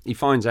 so he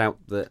finds out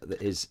that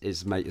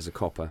his mate is a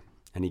copper.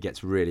 And he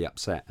gets really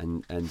upset,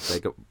 and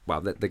they're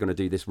going to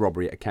do this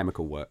robbery at a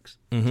chemical works.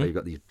 So you've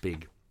got these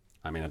big,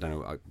 I don't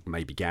know,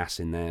 maybe gas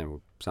in there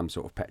or some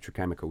sort of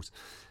petrochemicals,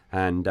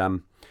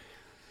 and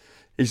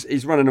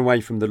he's running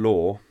away from the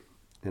law,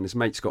 and his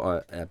mate's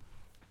got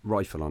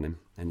rifle on him,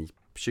 and he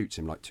shoots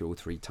him like 2 or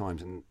 3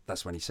 times, and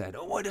that's when he said,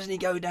 "Oh, why doesn't he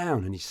go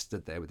down?" And he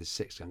stood there with his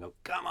 6 gun, go,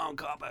 "Come on,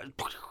 copper,"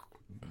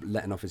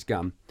 letting off his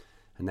gun,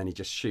 and then he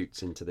just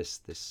shoots into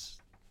this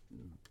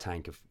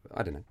tank of,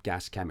 I don't know,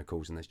 gas,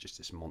 chemicals, and there's just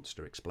this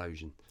monster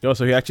explosion. Oh,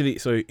 so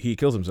he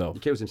kills himself. He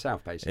kills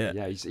himself, basically.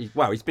 Yeah,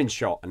 he's been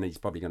shot, and he's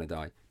probably going to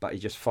die, but he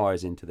just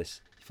fires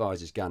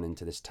his gun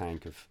into this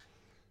tank of,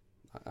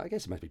 I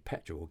guess it must be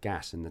petrol or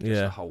gas, and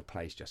the whole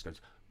place just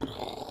goes.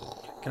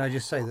 Can I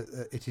just say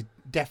that it is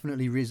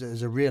definitely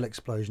as a real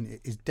explosion. It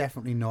is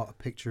definitely not a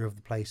picture of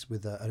the place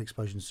with an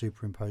explosion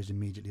superimposed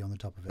immediately on the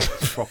top of it.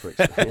 It's proper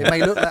explosion. It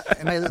may look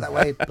that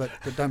way, but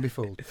don't be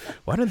fooled.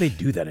 Why don't they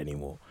do that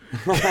anymore?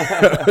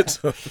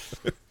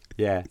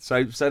 Yeah.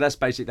 So that's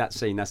basically that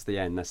scene. That's the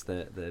end. That's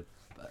the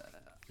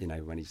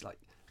when he's like,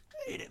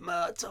 "Eat it,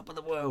 ma, top of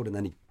the world," and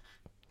then he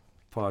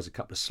fires a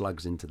couple of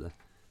slugs into the.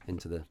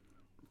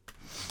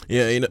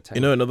 Yeah, you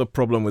know, another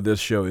problem with this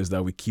show is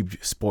that we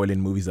keep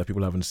spoiling movies that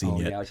people haven't seen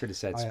yet. Yeah, I should have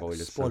said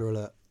spoilers. Spoiler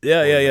alert.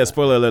 Yeah.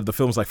 Spoiler alert. The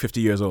film's like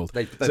 50 years old.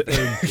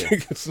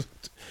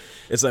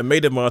 It's like,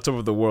 "Made him on top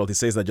of the world." He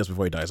says that just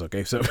before he dies.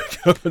 Okay, so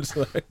it's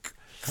like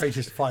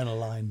greatest final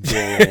line.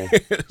 Yeah.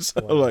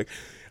 So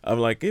I'm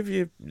like, if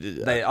you,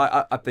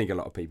 I think a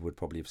lot of people would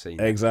probably have seen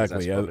it.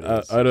 Exactly.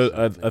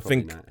 I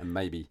think, and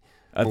maybe.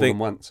 I More think than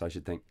once, I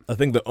should think. I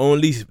think the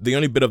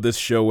only bit of this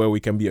show where we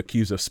can be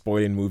accused of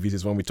spoiling movies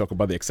is when we talk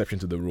about the exception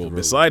to the rule.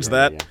 Besides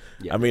that,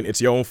 I mean,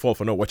 it's your own fault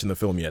for not watching the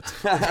film yet.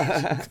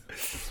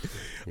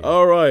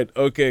 All right.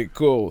 Okay,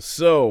 cool.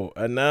 So,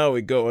 and now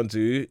we go on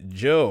to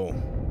Joe.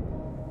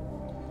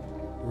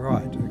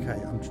 Right,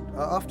 okay.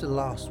 After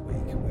last week,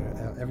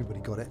 where everybody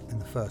got it in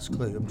the first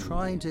clue, I'm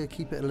trying to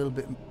keep it a little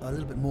bit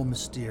more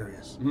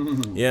mysterious.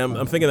 Yeah,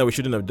 I'm thinking that we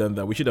shouldn't have done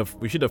that. We should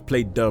have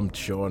played dumb,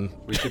 Sean.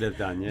 We should have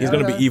done. Yeah. He's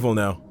going to be evil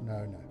now.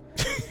 No.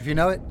 If you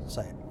know it,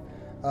 say it.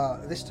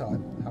 This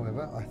time,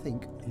 however, I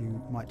think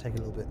you might take a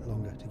little bit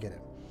longer to get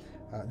it.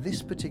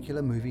 This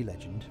particular movie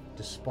legend,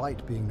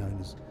 despite being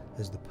known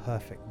as the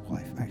perfect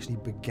wife, actually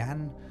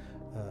began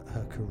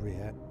her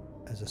career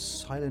as a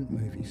silent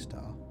movie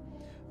star,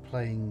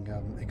 playing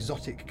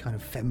exotic kind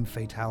of femme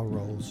fatale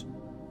roles.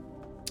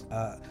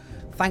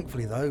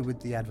 Thankfully, though, with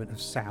the advent of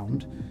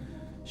sound,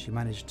 she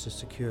managed to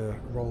secure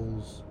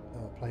roles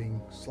playing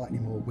slightly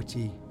more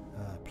witty,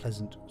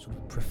 pleasant, sort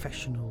of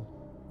professional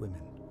women.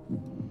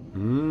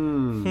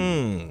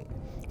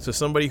 So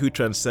somebody who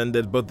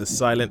transcended both the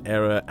silent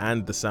era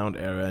and the sound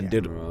era and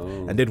did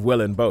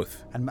well in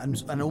both,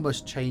 and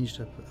almost changed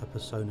her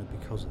persona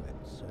because of it.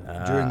 So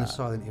during the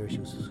silent era, she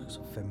was sort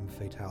of femme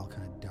fatale,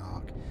 kind of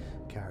dark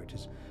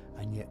characters.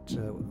 And yet,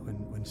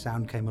 when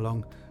sound came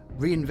along,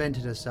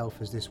 reinvented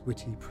herself as this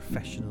witty,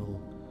 professional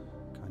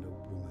kind of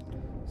woman.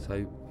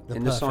 So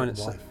in the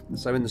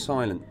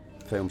silent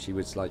film, she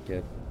was like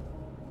a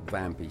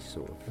vampy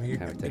sort of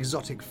character.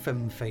 Exotic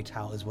femme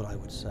fatale is what I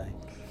would say.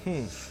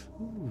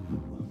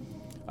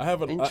 I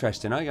have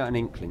interesting. I got an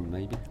inkling,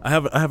 maybe. I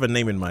have a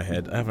name in my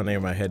head.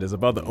 It's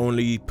about the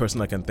only person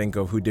I can think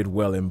of who did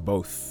well in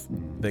both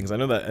things. I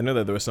know that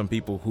there were some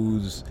people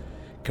whose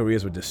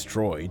careers were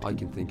destroyed. I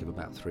can think of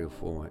about 3 or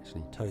 4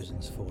 actually.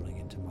 Tozen's falling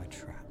into my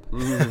trap.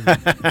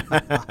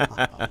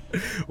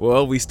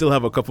 Well, we still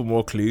have a couple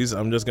more clues.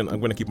 I'm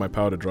gonna keep my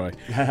powder dry.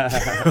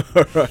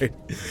 All right.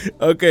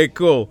 Okay,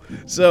 cool.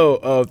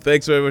 So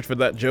thanks very much for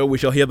that, Joe. We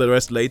shall hear the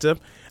rest later.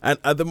 And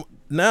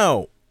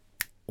now,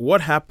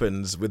 what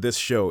happens with this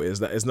show is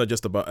that it's not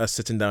just about us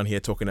sitting down here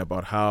talking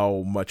about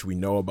how much we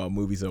know about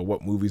movies or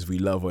what movies we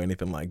love or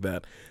anything like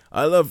that.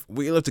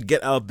 We love to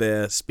get out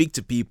there, speak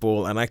to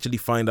people, and actually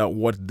find out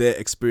what their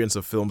experience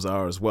of films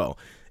are as well.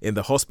 In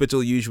the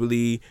hospital,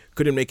 usually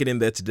couldn't make it in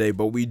there today,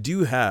 but we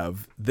do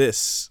have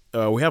this.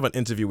 We have an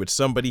interview with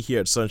somebody here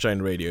at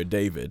Sunshine Radio,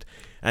 David,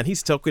 and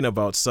he's talking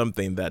about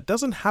something that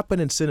doesn't happen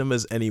in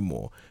cinemas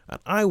anymore. And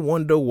I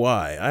wonder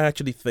why. I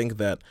actually think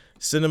that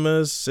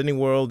cinemas,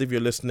 Cineworld, if you're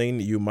listening,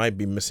 you might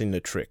be missing a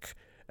trick.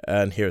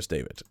 And here's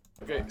David.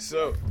 Okay,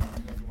 so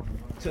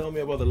tell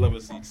me about the lover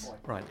seats.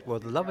 Right, well,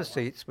 the lover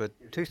seats were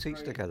 2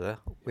 seats together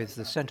with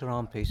the centre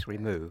arm piece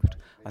removed,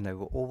 and they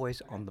were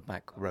always on the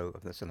back row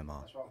of the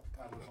cinema.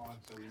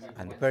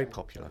 And very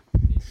popular.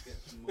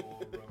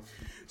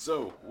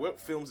 So, what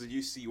films did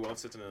you see while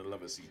sitting in a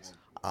lover seat?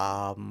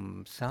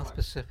 South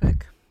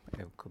Pacific,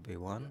 it could be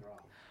one.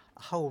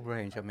 A whole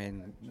range. I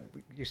mean,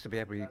 it used to be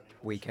every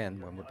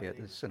weekend one would be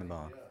at the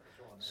cinema.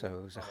 So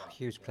it was a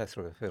huge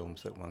plethora of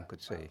films that one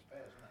could see.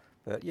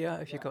 But yeah,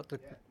 if you got the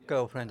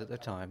girlfriend at the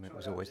time, it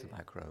was always the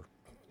back row.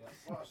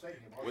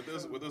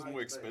 Were those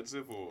more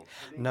expensive or?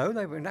 No,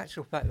 they were in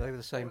actual fact they were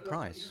the same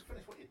price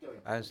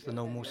as the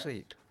normal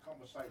seat.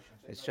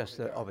 It's just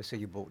that obviously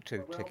you bought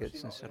 2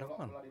 tickets instead of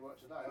 1.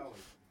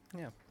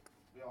 Yeah.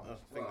 I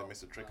think they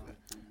missed a trick there.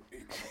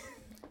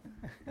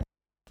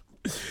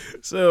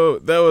 So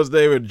that was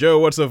David. Joe,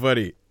 what's so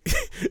funny?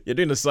 You're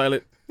doing the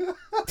silent.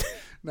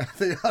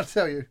 Nothing. I'll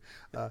tell you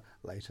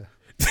later.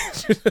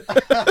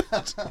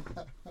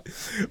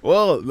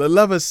 Well, the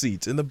lover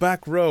seats in the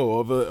back row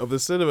of the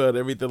cinema and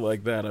everything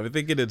like that. I'm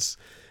thinking I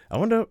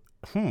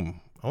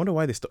I wonder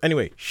why they stopped.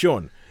 Anyway,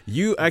 Sean,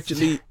 you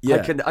actually,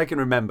 yeah. I can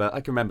remember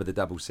the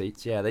double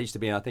seats. Yeah, they used to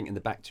be, I think, in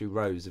the back 2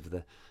 rows of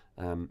the,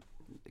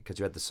 because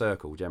you had the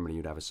circle. Generally,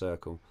 you'd have a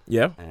circle.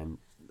 Yeah. And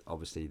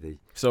obviously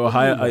a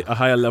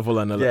higher level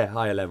and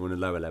higher level and a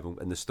lower level,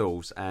 and the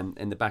stalls. And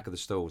in the back of the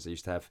stalls, they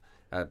used to have,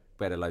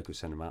 we had a local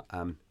cinema.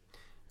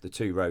 The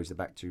 2 rows, the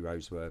back 2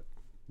 rows were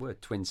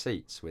twin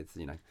seats with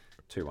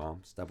 2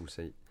 arms, double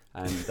seat.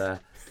 And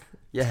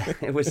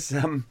it was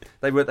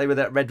they were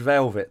that red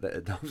velvet that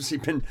had obviously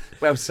been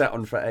well sat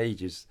on for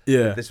ages.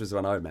 Yeah, this was the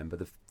one I remember.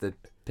 The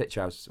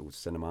picture house or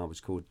cinema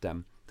was called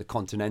the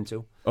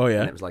Continental. Oh yeah,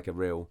 and it was like a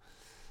real.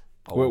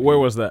 Where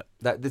was that?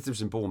 This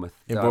was in Bournemouth.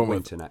 In Bournemouth,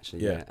 Winton,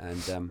 actually. Yeah,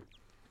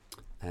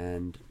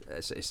 and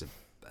it's a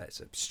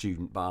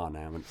student bar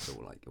now, and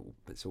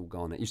it's all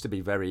gone. It used to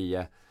be very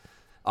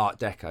Art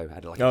Deco.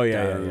 Had like a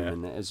dome,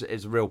 and it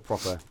was a real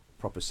proper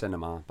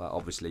cinema, but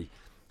obviously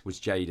was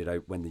jaded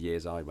out when the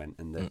years I went,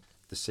 and the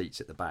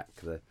seats at the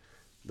back, the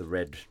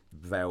red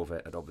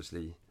velvet, had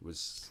obviously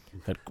was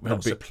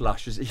not so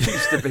plush as it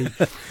used to be.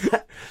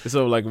 It's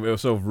sort of like it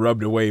was sort of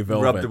rubbed away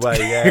velvet. Rubbed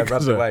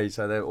away.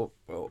 So they,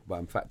 well,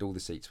 in fact, all the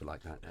seats were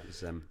like that. That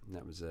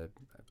was a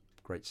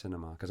great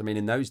cinema. Because I mean,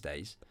 in those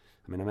days,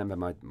 I remember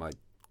my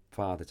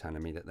father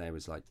telling me that there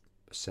was like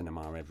a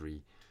cinema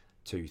every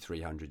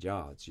 200-300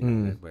 yards,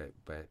 where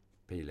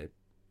he lived.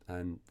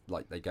 And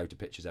like they go to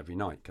pictures every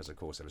night because of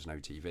course there was no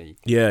TV.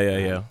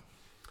 Yeah.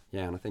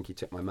 Yeah, and I think he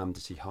took my mum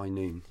to see High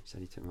Noon. He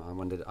said he took.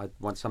 I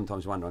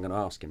sometimes wonder. I'm going to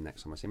ask him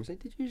next time I see him. I say,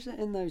 did you sit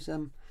in those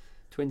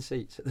twin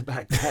seats at the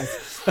back, Dad?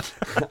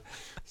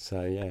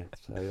 So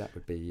that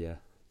would be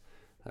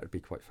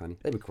quite funny.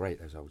 They were great,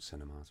 those old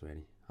cinemas.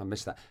 Really, I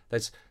miss that.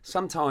 There's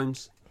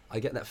sometimes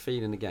I get that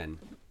feeling again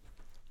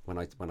when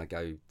I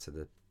go to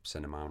the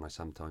cinema, and I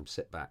sometimes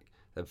sit back.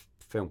 The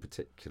film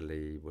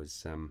particularly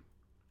was.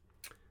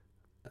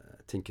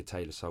 Tinker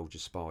Tailor Soldier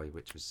Spy,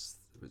 which was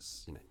I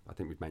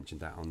think we've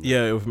mentioned that on.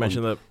 Yeah, we've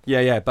mentioned that.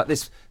 Yeah. But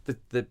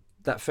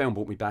that film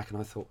brought me back, and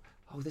I thought,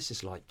 oh, this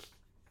is like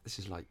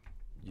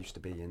used to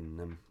be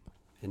in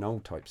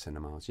old type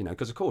cinemas,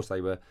 because of course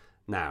they were.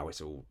 Now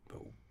it's all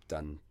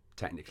done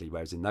technically,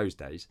 whereas in those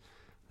days,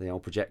 the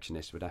old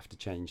projectionist would have to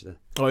change the.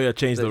 Oh yeah,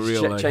 change the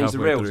reel. Change the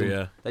reels.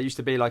 Through, there used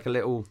to be like a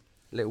little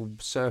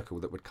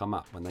circle that would come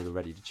up when they were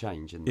ready to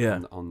change,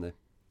 on the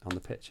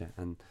picture,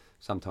 and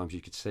sometimes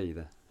you could see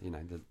the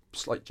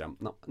slight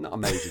jump, not a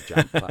major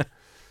jump, but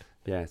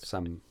it's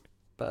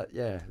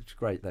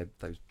great.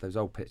 Those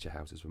old picture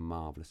houses were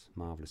marvelous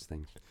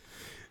things.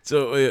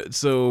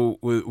 So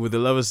with the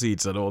lover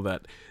seats and all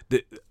that,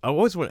 I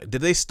always wonder,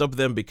 did they stop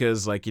them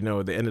because they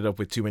ended up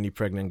with too many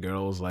pregnant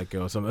girls,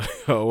 or something?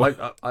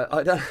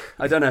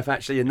 I don't know if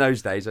actually in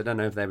those days, I don't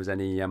know if there was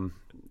any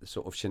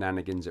sort of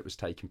shenanigans that was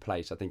taking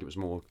place. I think it was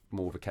more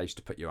of a case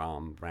to put your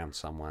arm around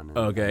someone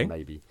and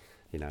maybe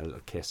a little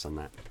kiss on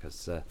that,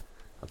 because I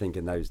think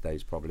in those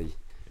days probably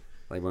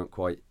they weren't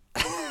quite.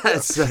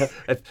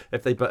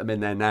 If they put them in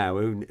there now,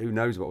 who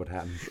knows what would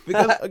happen?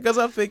 Because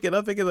I'm thinking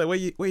that when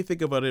you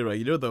think about it,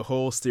 right? The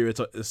whole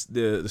stereotype,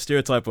 the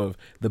stereotype of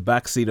the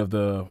back seat of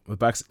the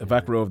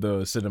back row of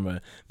the cinema.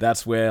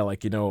 That's where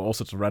all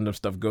sorts of random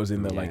stuff goes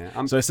in there.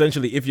 Yeah, so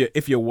essentially,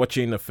 if you're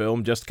watching a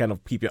film, just kind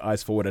of keep your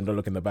eyes forward and don't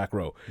look in the back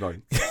row.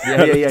 Right.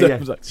 Yeah.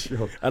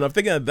 Sure. And I'm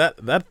thinking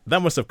that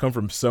must have come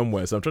from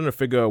somewhere. So I'm trying to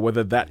figure out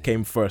whether that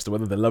came first or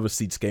whether the lover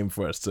seats came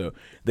first. So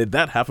did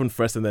that happen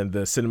first, and then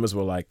the cinemas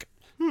were like.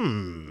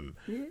 Lover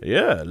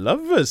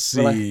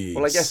seats.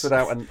 Well, I guess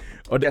without an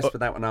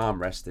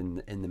armrest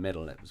in the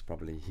middle, it was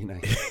probably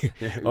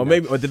or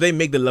did they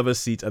make the lover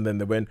seat and then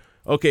they went,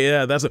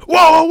 okay, that's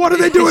whoa, what are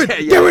they doing?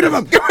 Get rid of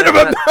them! Get rid of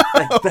them!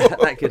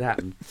 That could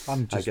happen.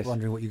 I'm just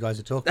wondering what you guys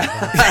are talking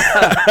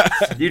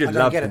about. You'd have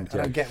loved them. I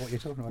don't get what you're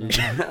talking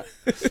about.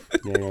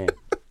 Yeah.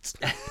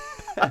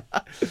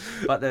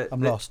 But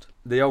I'm lost.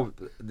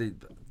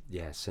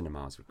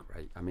 Cinemas were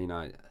great. I mean,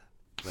 they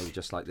were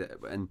just like that,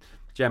 and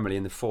generally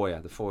in the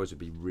foyers would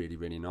be really,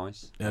 really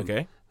nice.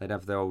 Okay. They'd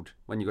have the old,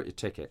 when you got your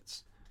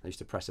tickets, they used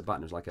to press a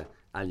button. It was like a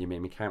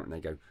aluminium counter, and they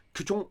go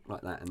ka-chonk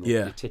like that, and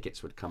your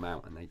tickets would come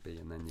out, and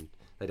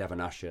they'd have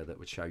an usher that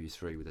would show you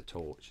through with a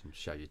torch and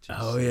show you to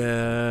the seat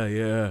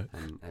yeah,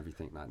 and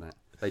everything like that.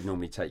 They'd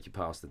normally take you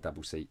past the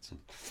double seats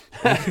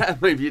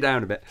and move you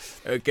down a bit.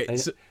 Okay.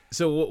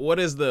 So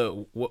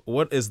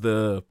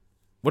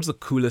what's the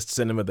coolest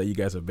cinema that you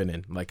guys have been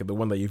in? Like the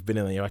one that you've been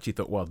in and you actually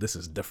thought, wow, this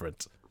is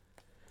different.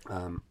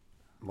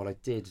 What I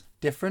did...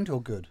 Different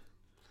or good?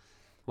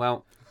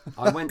 Well,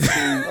 I went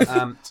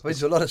to...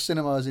 there's a lot of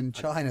cinemas in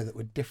China that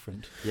were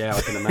different. Yeah, I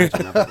can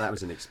imagine. I bet that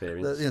was an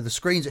experience. The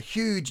screens are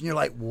huge and you're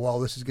like, wow,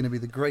 this is going to be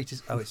the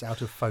greatest... Oh, it's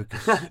out of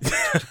focus.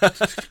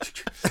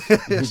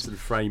 Into the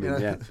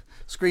framing,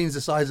 Screens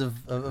the size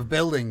of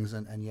buildings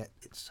and yet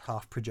it's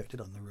half projected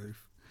on the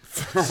roof.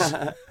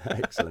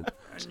 Excellent.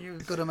 And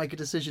you've got to make a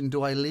decision.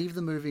 Do I leave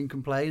the movie and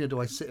complain, or do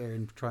I sit here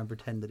and try and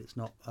pretend that it's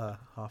not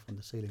half on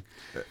the ceiling?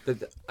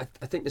 I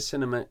think the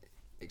cinema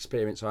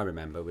experience I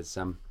remember was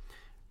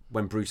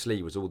when Bruce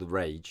Lee was all the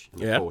rage.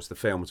 And of course, the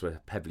films were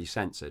heavily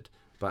censored.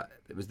 but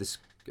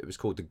it was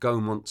called the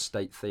Gaumont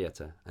State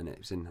Theatre, and it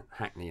was in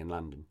Hackney in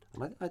London.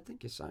 And I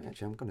think it's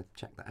actually, I'm going to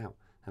check that out,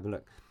 have a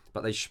look.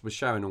 But they were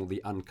showing all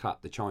the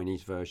uncut, the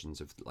Chinese versions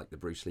of like the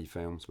Bruce Lee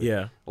films,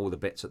 with all the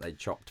bits that they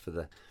chopped for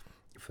the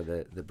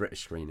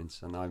British screenings,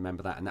 and I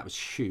remember that, and that was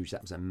huge.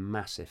 That was a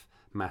massive.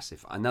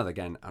 Another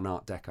again, an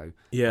Art Deco.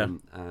 Yeah.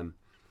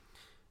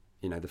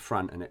 The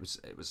front, and it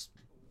was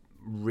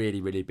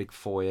really, really big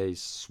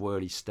foyers,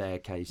 swirly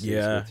staircases.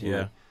 Yeah, with, you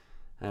know,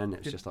 and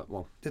it was just like,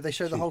 well. Did they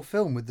show the whole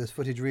film with this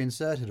footage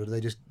reinserted, or did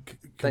they just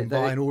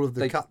combine all of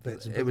the cut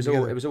bits? And it was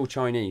all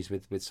Chinese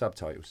with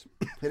subtitles.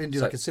 They didn't do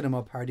like a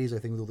Cinema Paradiso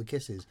thing with all the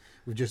kisses,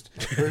 with just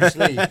Bruce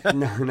Lee.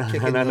 No.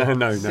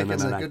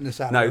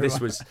 Goodness out no, this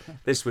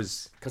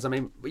was because I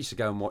mean we used to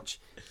go and watch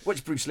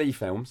Bruce Lee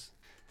films,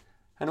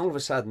 and all of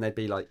a sudden there'd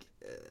be like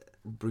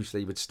Bruce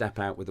Lee would step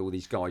out with all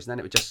these guys, and then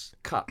it would just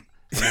cut.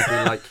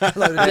 And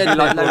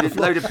there'd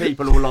be load of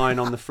people all lying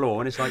on the floor,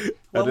 and it's like,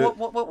 well,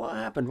 what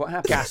happened? What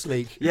happened? Gas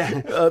leak. Yeah,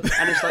 and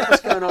it's like,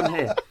 what's going on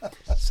here?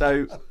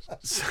 So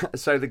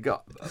the guy,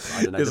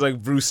 I don't know. It's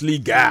like Bruce Lee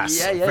gas,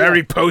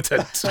 very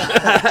potent.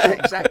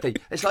 Exactly.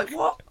 It's like,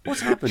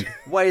 what's happened?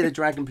 Way of the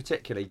Dragon,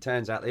 particularly,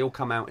 turns out they all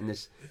come out in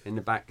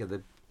the back of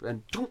the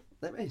and.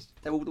 There it is.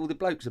 All the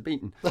blokes are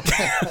beaten.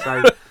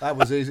 So that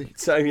was easy.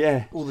 So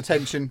yeah, all the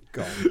tension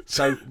gone.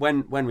 So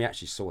when we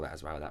actually saw that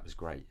as well, that was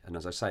great. And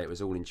as I say, it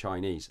was all in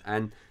Chinese,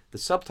 and the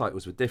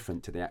subtitles were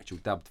different to the actual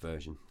dubbed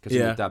version. Because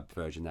in the dubbed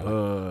version, they're like,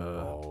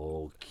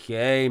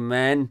 "Okay,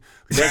 man,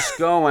 let's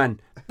go and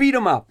beat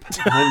them up."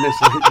 And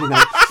it's like,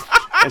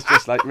 it's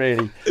just like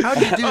really. How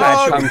did you do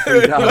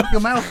that?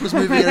 Your mouth was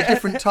moving at a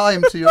different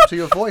time to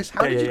your voice.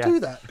 How did you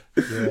do that?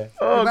 Yeah.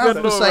 Oh, good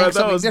Lord, man,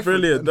 that was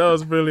brilliant. That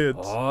was brilliant.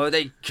 Oh,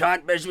 they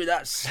can't mess with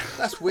us.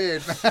 That's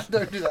weird, man.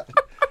 Don't do that.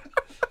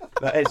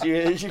 That is,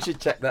 you should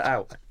check that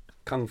out.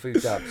 Kung Fu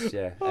dubs,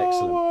 yeah, excellent.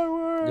 Oh my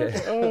word!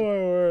 Yeah. Oh my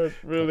word!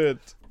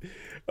 Brilliant.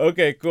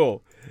 Okay,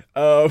 cool.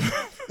 You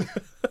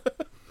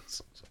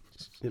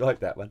like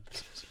that one?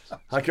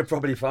 I could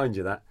probably find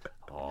you that.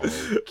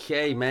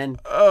 Okay, man.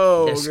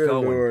 Oh, let's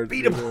go Lord,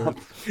 beat him up.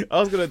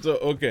 I was gonna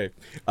talk. Okay,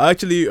 I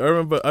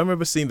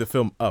remember seeing the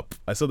film Up.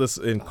 I saw this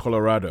in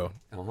Colorado.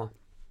 Uh-huh.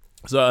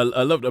 So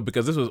I loved it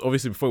because this was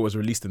obviously before it was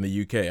released in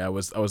the UK. I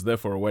was there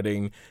for a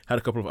wedding, had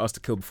a couple of hours to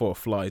kill before a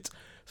flight,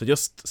 so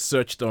just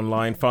searched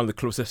online, found the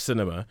closest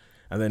cinema,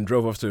 and then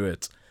drove off to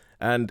it,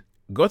 and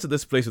got to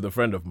this place with a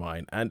friend of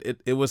mine, and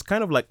it was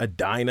kind of like a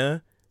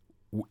diner.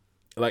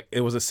 Like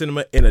it was a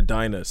cinema in a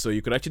diner, so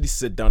you could actually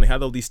sit down. They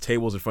had all these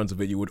tables in front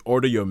of it. You would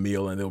order your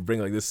meal, and they'll bring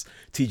like this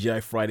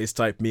TGI Fridays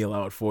type meal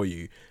out for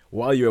you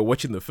while you were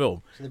watching the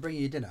film. So they're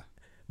bringing you dinner.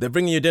 They're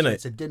bringing you dinner. So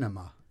it's a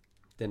dinner-ma.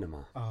 Dinner-ma.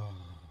 Oh.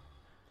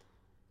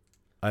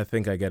 I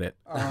think I get it.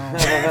 Oh.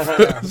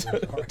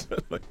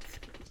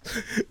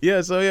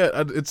 Yeah, so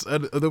yeah,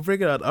 they'll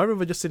bring it out. I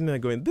remember just sitting there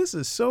going, "This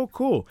is so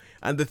cool."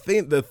 And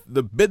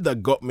the bit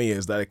that got me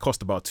is that it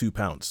cost about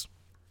 £2.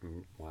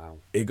 Wow.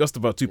 It cost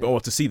about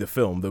 £2 to see the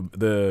film.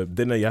 The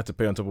dinner you had to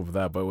pay on top of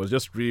that, but it was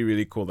just really,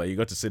 really cool that you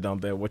got to sit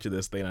down there watching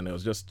this thing, and it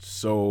was just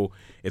so.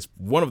 It's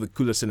one of the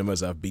coolest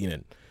cinemas I've been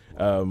in.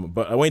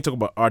 But when you talk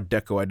about Art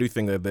Deco, I do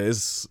think that there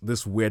is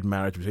this weird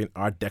marriage between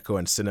Art Deco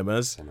and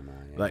cinemas.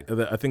 Like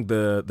I think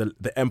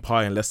the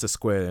Empire in Leicester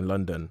Square in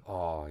London.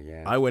 Oh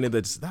yeah. I went in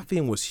there. That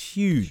thing was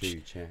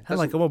huge. Yeah. Had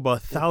like about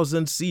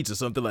 1,000 seats or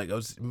something like. It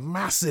was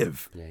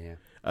massive. Yeah.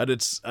 And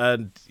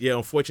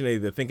unfortunately,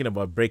 they're thinking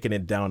about breaking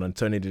it down and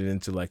turning it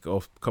into like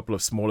a couple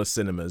of smaller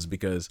cinemas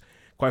because,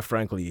 quite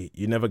frankly,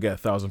 you never get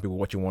 1,000 people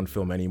watching one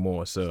film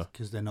anymore. So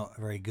because they're not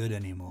very good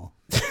anymore.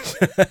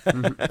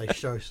 They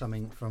show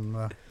something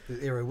from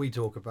the era we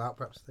talk about.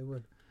 Perhaps they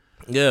would.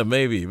 Yeah,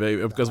 maybe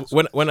because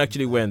when I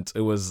actually went,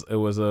 it was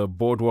a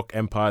Boardwalk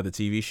Empire, the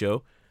TV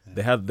show.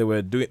 Yeah. They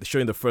were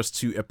showing the first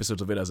 2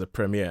 episodes of it as a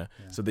premiere.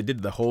 Yeah. So they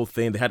did the whole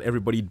thing. They had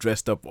everybody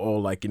dressed up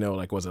all like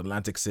it was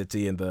Atlantic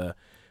City and the.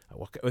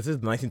 Was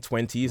it the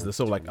 1920s? The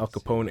sort of like Al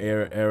Capone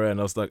era,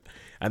 and I was like,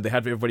 and they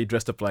had everybody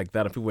dressed up like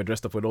that, and people were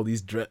dressed up with all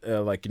these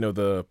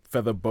the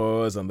feather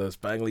boas and the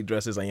spangly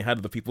dresses, and you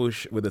had the people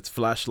with its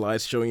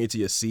flashlights showing you to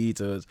your seat.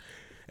 It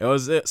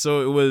was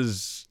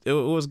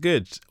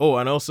good. Oh,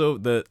 and also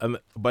but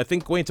I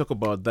think when you talk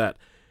about that,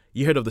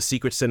 you heard of the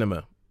Secret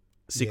Cinema,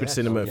 Future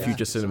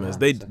Cinemas.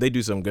 They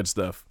do some good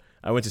stuff.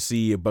 I went to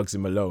see Bugsy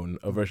Malone,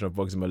 a version of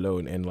Bugsy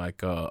Malone in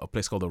like a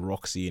place called the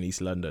Roxy in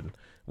East London,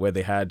 where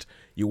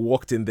you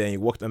walked in there,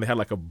 and they had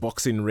like a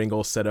boxing ring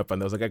all set up, and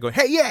there was a guy going,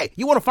 "Hey, yeah,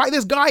 you want to fight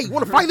this guy? You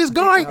want to fight this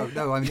guy?"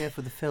 No, I'm here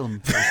for the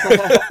film.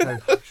 No,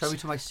 show me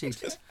to my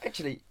seat.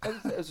 Actually, I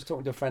was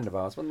talking to a friend of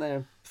ours. Wasn't there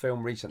a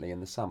film recently in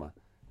the summer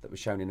that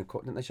was shown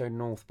didn't they show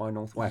North by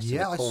Northwest?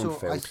 Yeah, I saw.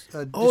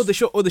 They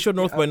showed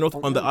North by North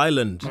on the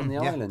island. On the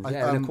island, in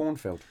a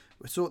cornfield.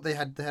 I saw they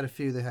had a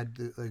few. They had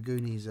the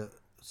Goonies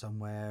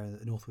somewhere,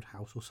 Northwood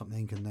House or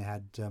something, and they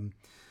had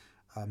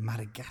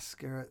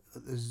Madagascar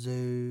at the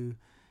zoo,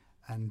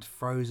 and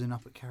Frozen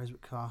up at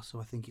Carisbrooke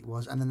Castle, I think it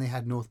was, and then they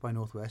had North by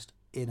Northwest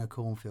in a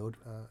cornfield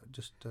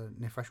just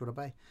near Freshwater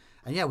Bay,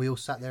 and yeah, we all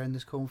sat there in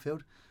this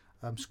cornfield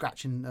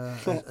scratching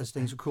as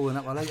things were crawling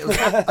up my leg. It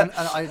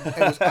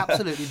was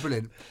absolutely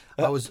brilliant.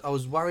 I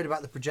was worried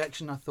about the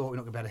projection. I thought we're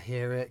not going to be able to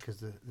hear it because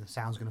the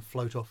sound's going to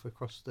float off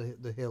across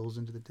the hills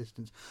into the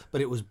distance.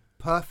 But it was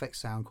perfect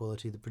sound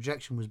quality. The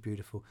projection was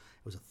beautiful.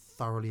 It was a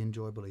thoroughly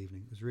enjoyable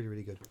evening. It was really,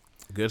 really good.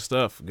 Good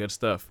stuff. Good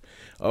stuff.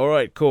 All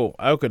right, cool.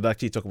 I could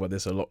actually talk about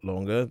this a lot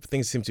longer.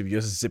 Things seem to be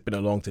just zipping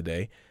along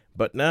today.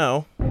 But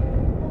now,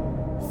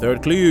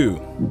 third clue.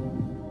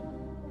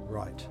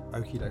 Right,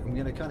 okie doke. I'm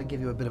going to kind of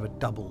give you a bit of a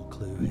double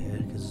clue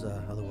here because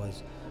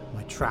otherwise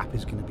my trap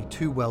is going to be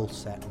too well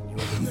set and you're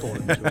going to fall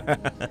into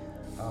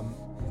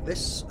it.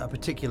 This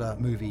particular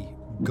movie,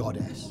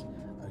 Goddess,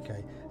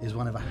 okay, is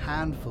one of a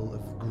handful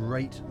of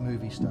great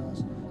movie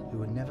stars who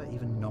were never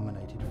even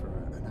nominated for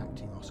an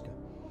acting Oscar.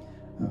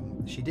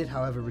 She did,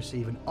 however,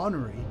 receive an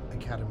honorary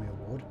Academy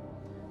Award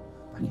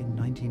back in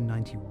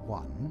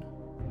 1991.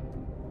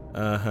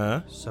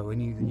 So when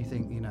you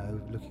think,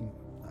 looking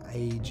at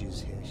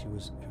ages here, she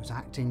was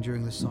acting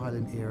during the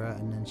silent era,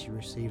 and then she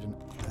received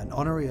an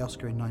honorary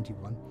Oscar in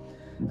 91.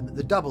 And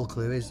the double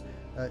clue is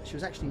she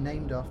was actually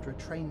named after a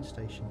train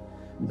station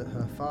that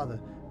her father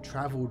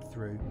travelled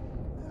through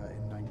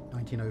in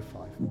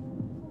 1905.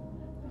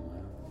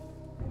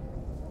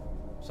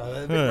 So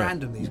a bit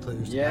random, these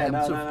clues. Yeah,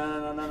 no.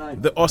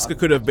 The Oscar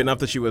could have been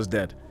after she was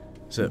dead.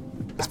 So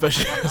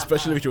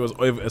especially if it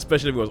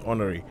was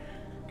honorary.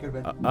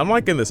 I'm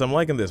liking this,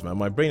 man.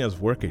 My brain is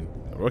working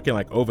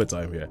like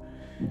overtime here.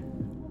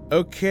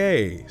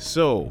 Okay,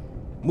 so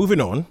moving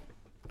on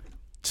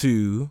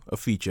to a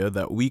feature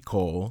that we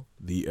call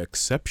the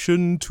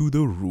exception to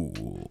the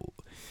rule.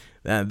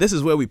 And this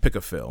is where we pick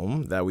a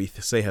film that we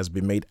say has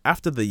been made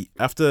after the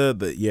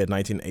year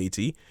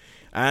 1980,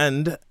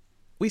 and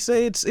we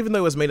say it's, even though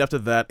it was made after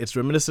that, it's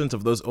reminiscent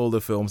of those older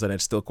films and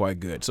it's still quite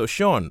good. So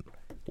Sean,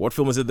 what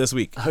film is it this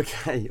week?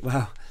 Okay,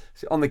 well,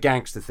 on the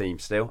gangster theme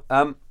still.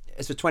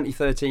 It's a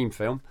 2013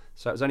 film,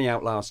 so it was only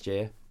out last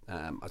year.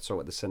 I saw it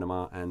at the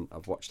cinema and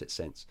I've watched it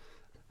since.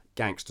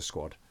 Gangster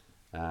Squad.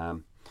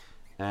 And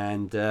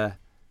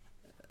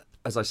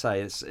as I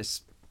say,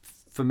 it's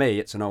for me,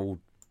 it's an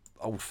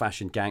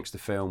old-fashioned gangster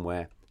film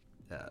where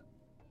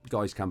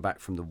guys come back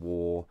from the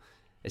war.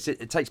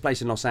 It takes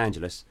place in Los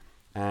Angeles,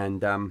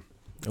 and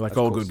like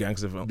all good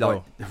gangster films.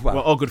 Well,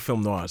 all good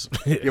film noirs.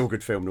 All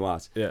good film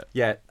noirs.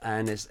 Yeah.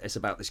 And it's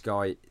about this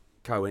guy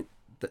Cohen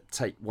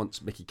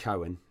wants Mickey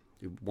Cohen,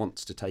 who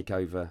wants to take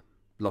over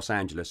Los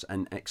Angeles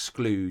and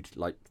exclude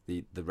like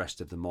the rest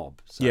of the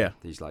mob. So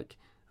he's like,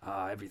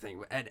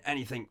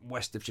 anything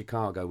west of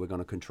Chicago we're going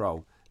to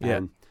control. Yeah.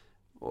 And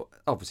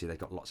obviously they've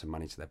got lots of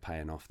money, so they're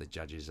paying off. The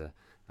judges are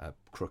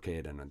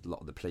crooked, and a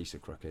lot of the police are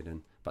crooked.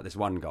 But this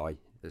one guy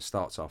that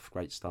starts off,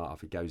 great start off,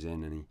 he goes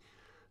in and he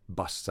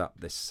busts up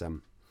this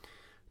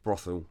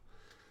brothel,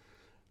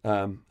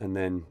 and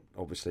then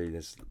obviously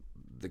there's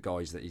the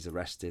guys that he's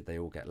arrested. They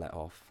all get let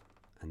off,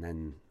 and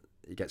then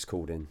he gets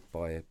called in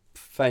by a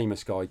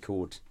famous guy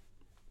called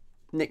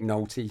Nick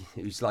Nolte,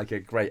 who's like a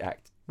great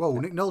actor. Whoa,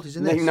 Nick Nolte's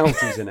in this. Nick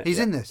Nolte's in it. He's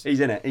in this. He's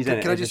in it.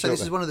 Can I just say,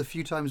 this is one of the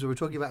few times where we're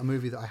talking about a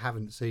movie that I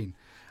haven't seen.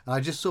 And I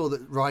just saw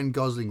that Ryan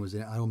Gosling was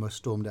in it. I almost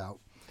stormed out.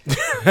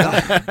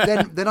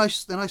 then I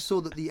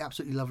saw that the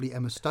absolutely lovely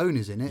Emma Stone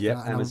is in it.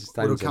 Yeah, Emma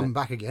Stone's will come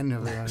back again.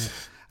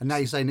 And now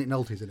you say Nick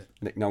Nolte's in it.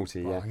 Nick Nolte,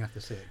 yeah. I'm going to have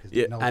to see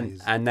it.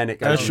 And then it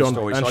goes and Sean,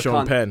 story. And so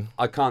Sean Penn.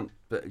 I can't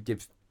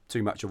give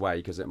too much away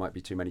because it might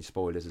be too many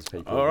spoilers as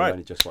people All right. who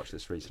only just watched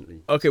this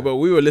recently. Okay, well,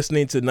 we were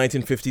listening to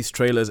 1950s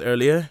trailers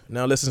earlier.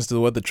 Now listen to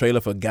what the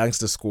trailer for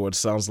Gangster Squad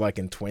sounds like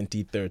in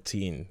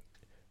 2013.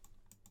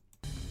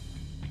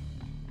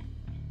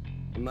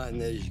 I'm not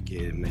an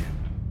educated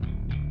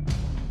man,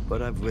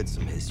 but I've read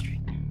some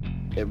history.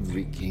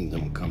 Every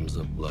kingdom comes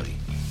up bloody.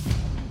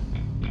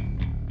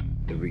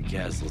 Every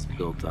castle's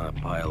built on a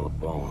pile of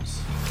bones.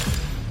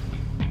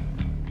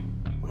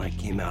 When I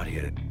came out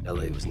here,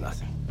 LA was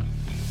nothing.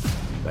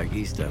 Back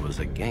east, I was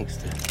a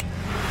gangster.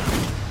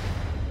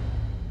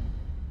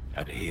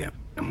 Out here,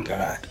 I'm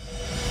God.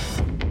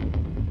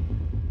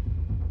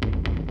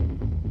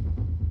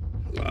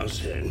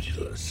 Los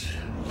Angeles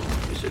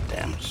is a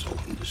damsel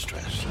in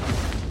distress,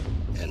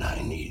 and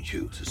I need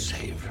you to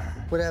save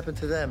her. What happened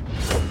to them?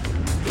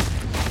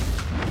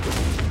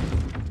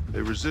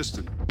 They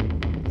resisted.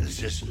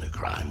 This isn't a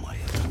crime wave.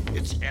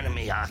 It's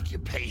enemy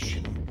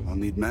occupation. I'll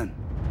need men.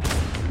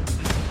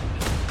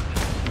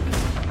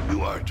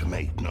 You are to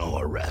make no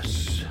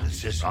arrests.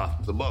 This is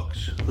off the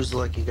books. Who's the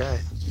lucky guy?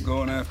 I'm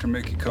going after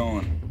Mickey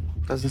Cohen.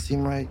 Doesn't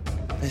seem right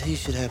that he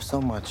should have so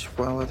much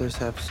while others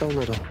have so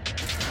little.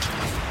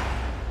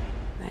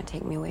 Gonna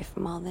take me away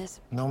from all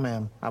this? No,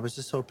 ma'am. I was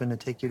just hoping to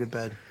take you to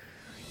bed.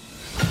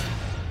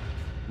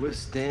 We're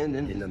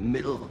standing in the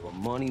middle of a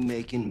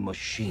money-making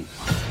machine.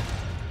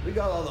 We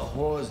got all the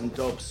whores and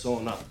dope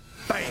sewn up.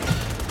 Bang!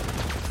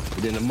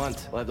 Within a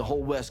month, we'll have the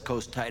whole West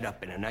Coast tied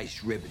up in a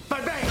nice ribbon.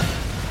 Bang, bang!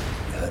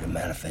 You heard of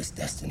manifest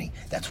destiny?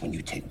 That's when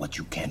you take what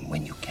you can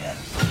when you can.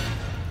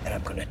 And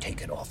I'm gonna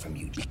take it all from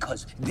you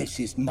because this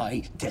is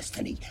my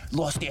destiny.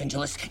 Los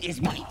Angeles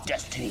is my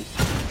destiny.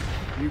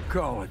 You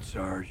call it,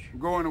 Sarge. We're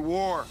going to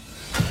war.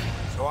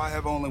 So I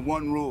have only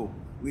one rule.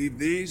 Leave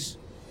these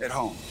at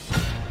home.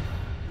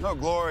 No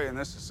glory in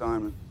this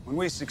assignment. When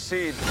we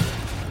succeed,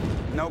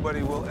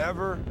 nobody will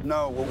ever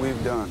know what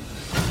we've done.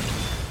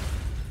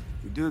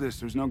 If we do this,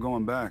 there's no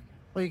going back.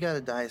 Well, you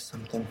gotta die of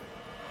something.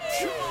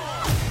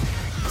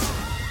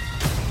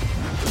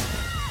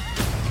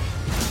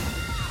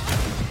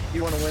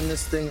 You wanna win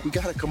this thing, you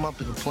gotta come up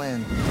with a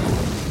plan.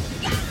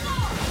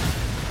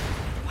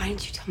 Why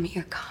didn't you tell me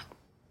you're a cop?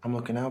 I'm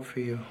looking out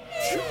for you.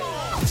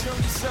 Turn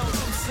yourself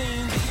from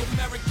seeing the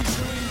American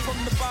dream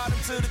from the bottom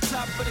to the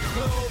top of the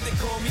globe. They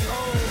call me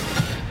home.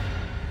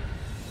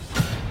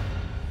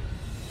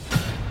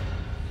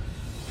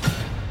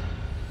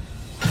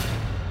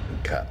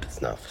 A cop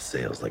that's not for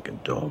sale is like a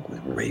dog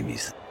with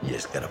rabies. You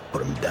just gotta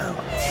put him down.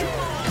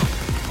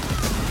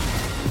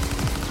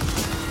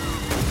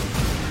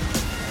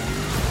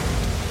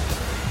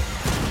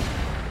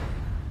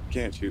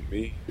 Can't shoot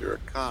me. You're a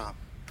cop.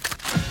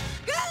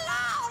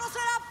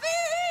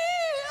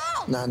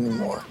 Not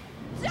anymore.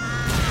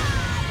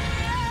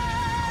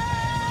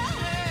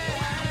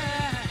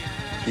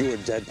 You were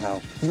dead,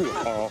 pal. You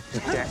were all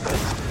dead.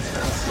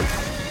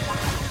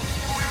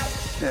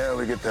 Yeah,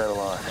 we get that a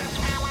lot.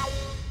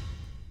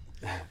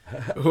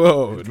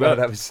 Whoa, Well,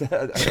 that was I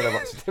don't know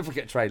what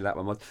certificate trailer that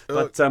one was,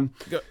 but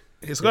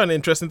it's quite an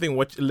interesting thing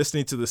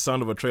listening to the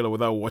sound of a trailer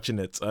without watching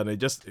it, and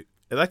it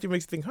actually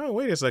makes you think, oh,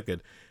 wait a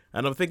second.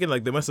 And I'm thinking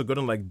like they must have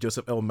gotten like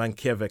Joseph L.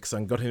 Mankiewicz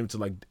and got him to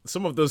like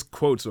some of those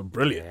quotes were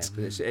brilliant.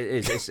 Yeah,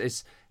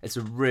 it's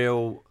a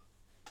real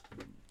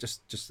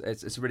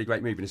it's a really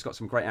great movie, and it's got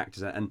some great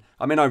actors in it. And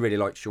I mean, I really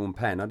like Sean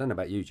Penn. I don't know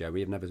about you, Joe.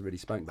 We have never really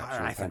spoken about Sean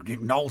Penn. I think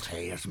Nick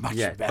Nolte is much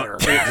better.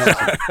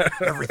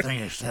 Nick Everything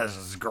he says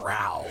is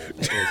growl.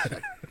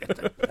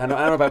 And I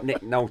don't know about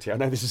Nick Nolte. I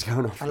know this is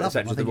going off the edge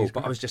of the wall,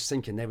 but great. I was just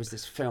thinking there was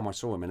this film I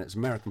saw him in. It's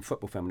an American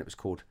football film, and it was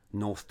called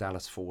North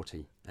Dallas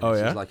 40.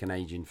 And He's like an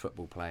aging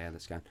football player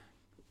that's going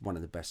one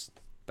of the best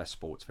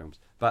sports films.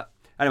 But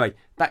anyway,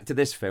 back to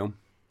this film.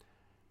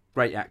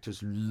 Great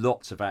actors,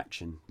 lots of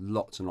action,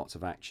 lots and lots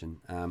of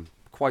action.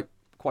 Quite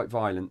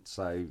violent,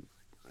 so.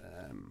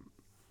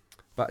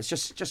 But it's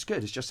just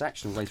good. It's just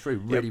action all the way through.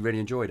 Really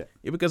enjoyed it.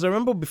 Yeah, because I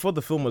remember before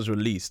the film was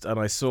released, and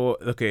I saw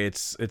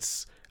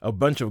it's a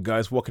bunch of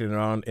guys walking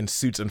around in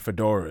suits and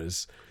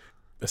fedoras,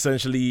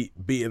 essentially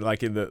being like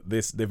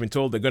they've been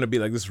told they're going to be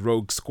like this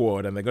rogue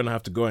squad, and they're going to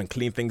have to go and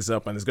clean things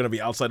up, and it's going to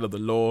be outside of the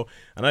law.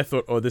 And I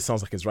thought, oh, this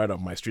sounds like it's right up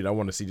my street. I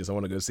want to see this. I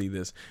want to go see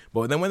this.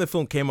 But then when the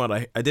film came out,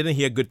 I didn't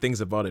hear good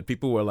things about it.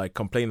 People were like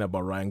complaining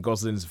about Ryan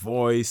Gosling's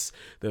voice.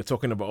 They were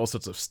talking about all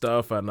sorts of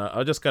stuff, and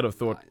I just kind of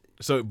thought.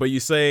 So, but you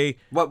say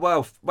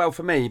well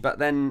for me, but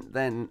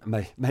then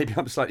maybe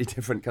I'm slightly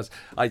different because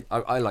I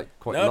like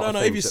quite a lot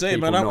of things. No. If you say it,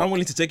 man, I'm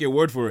willing to take your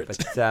word for it.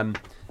 But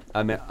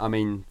I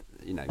mean.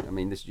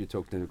 This you're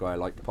talking to a guy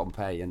like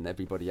Pompeii, and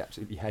everybody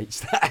absolutely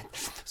hates that.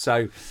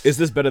 So, is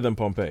this better than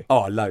Pompeii?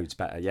 Oh, loads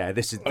better. Yeah,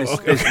 this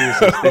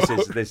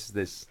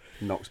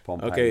knocks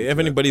Pompeii. Okay, if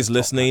anybody's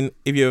listening,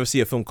 if you ever see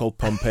a film called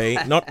Pompeii,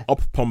 not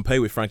Up Pompeii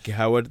with Frankie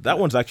Howard, that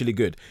one's actually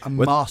good.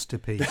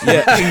 Masterpiece.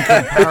 Yeah, in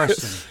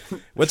comparison.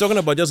 We're talking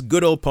about just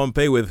good old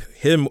Pompeii with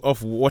him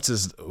off what's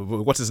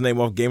his name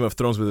off Game of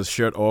Thrones with his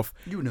shirt off.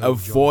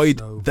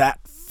 Avoid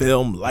that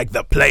film like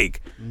the plague.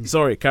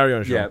 Sorry, carry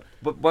on, Sean. Yeah,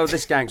 but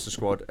this Gangster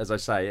Squad, as I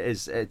say,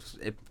 is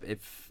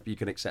if you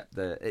can accept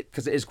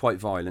because it is quite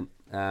violent.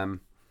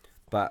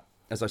 But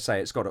as I say,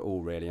 it's got it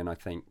all really, and I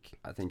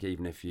think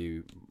even if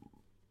you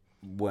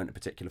weren't a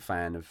particular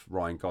fan of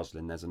Ryan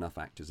Gosling, there's enough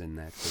actors in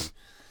there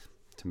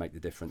to make the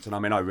difference. And I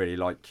mean, I really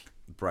like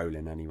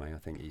Brolin anyway. I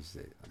think he's.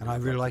 And I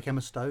really like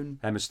Emma Stone.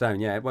 Emma Stone,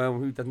 yeah. Well,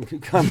 who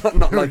doesn't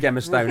not like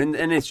Emma Stone?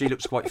 And this she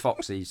looks quite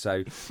foxy,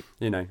 so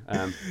you know.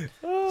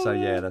 So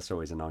yeah, that's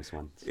always a nice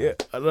one. So. Yeah,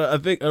 I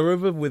think I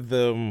remember with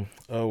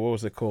what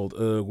was it called?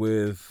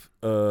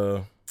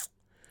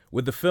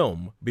 With the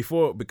film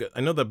because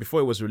I know that before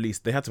it was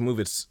released, they had to move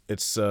its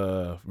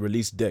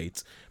release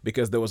date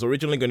because there was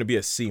originally going to be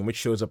a scene which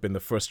shows up in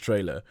the first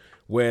trailer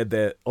where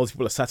all the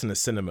people are sat in a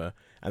cinema,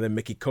 and then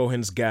Mickey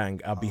Cohen's gang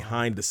are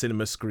behind the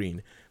cinema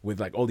screen with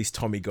like all these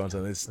Tommy guns,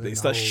 and they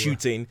start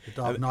shooting. The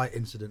Dark Knight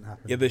incident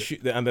happened. Yeah, they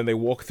shoot, and then they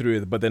walk through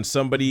it. But then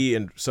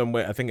somebody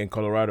somewhere, I think in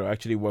Colorado,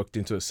 actually walked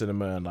into a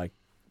cinema and like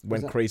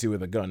went crazy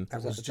with a gun.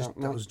 That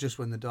was just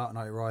when The Dark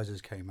Knight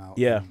Rises came out.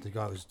 Yeah, and the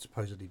guy was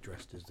supposedly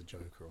dressed as the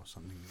Joker or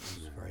something. It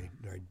was very,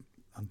 very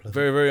unpleasant.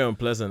 Very, very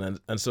unpleasant,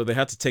 and so they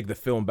had to take the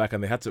film back,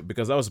 and they had to,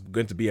 because that was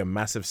going to be a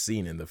massive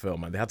scene in the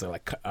film, and they had to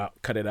like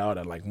cut it out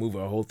and like move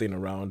a whole thing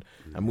around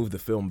and move the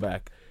film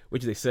back,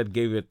 which they said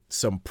gave it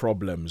some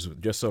problems,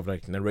 just sort of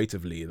like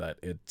narratively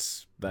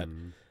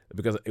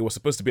because it was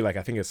supposed to be like,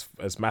 I think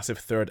it's massive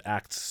third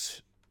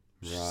act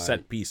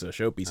set piece or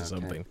showpiece or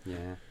something.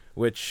 Yeah.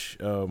 Which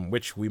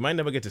we might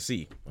never get to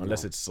see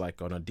unless it's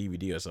like on a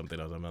DVD or something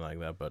like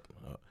that. But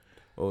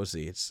we'll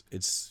see. It's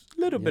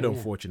a little bit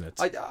unfortunate.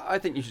 I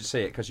think you should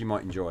see it because you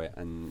might enjoy it,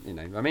 and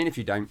I mean, if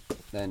you don't,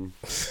 then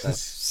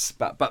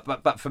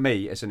but for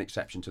me, it's an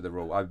exception to the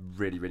rule. I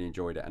really, really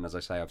enjoyed it, and as I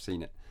say, I've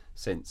seen it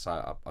since.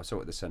 I saw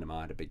it at the cinema.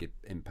 It had a big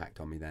impact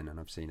on me then, and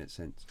I've seen it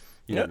since.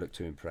 You don't look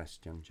too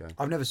impressed, young Joe.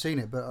 I've never seen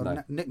it, but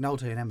No. Nick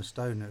Nolte and Emma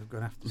Stone are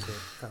going to have to see it.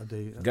 That'll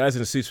do. Guys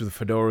in suits with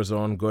fedoras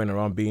on, going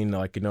around being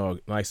like, a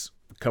nice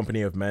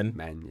company of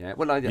men. Yeah.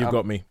 Well, you've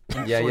got me.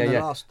 Yeah. The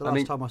last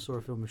time I saw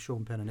a film with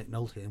Sean Penn and Nick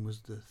Nolte in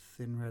was The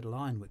Thin Red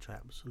Line, which I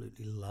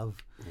absolutely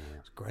love. Yeah.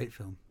 It's a great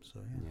film. So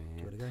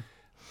give it a go.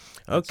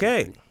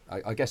 Okay.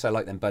 I guess I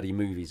like them buddy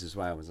movies as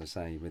well, as I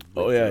say. With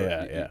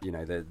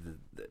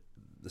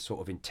the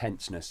sort of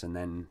intenseness, and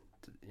then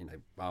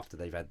after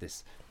they've had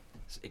this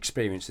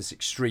experience, this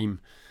extreme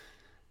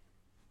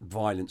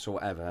violence or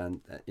whatever,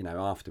 and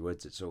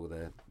afterwards it's all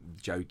the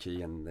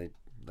jokey and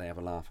they have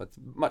a laugh. It's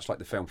much like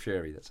the film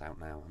Fury that's out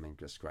now. I mean,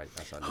 just great.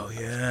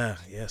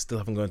 Still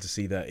haven't gone to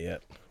see that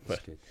yet.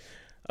 But,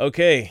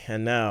 okay,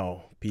 and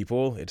now,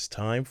 people, it's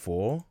time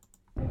for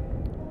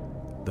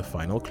the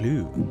final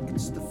clue.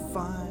 It's the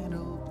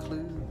final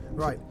clue.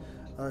 Right.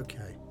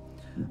 Okay.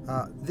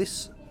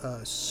 This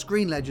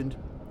screen legend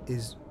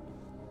is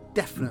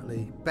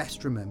definitely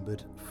best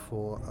remembered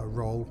for a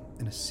role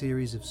in a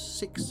series of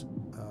 6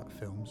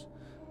 films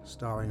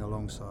starring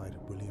alongside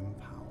William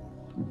Powell.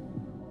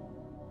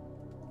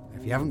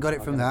 If you haven't got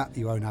it from that,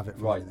 you won't have it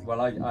from anything.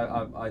 Well,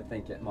 I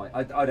think it might.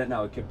 I don't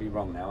know. I could be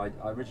wrong now. I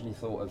originally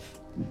thought of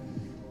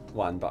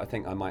one, but I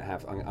think I might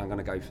have. I'm going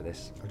to go for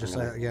this. I'll just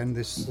say it again.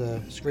 This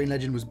screen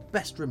legend was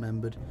best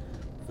remembered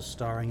for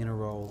starring in a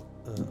role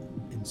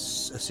in a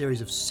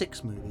series of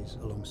 6 movies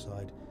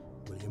alongside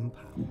William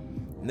Powell.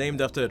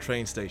 Named after a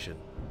train station.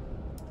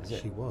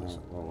 She was.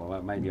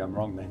 Well, maybe I'm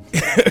wrong then.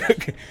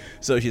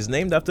 So she's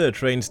named after a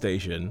train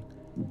station.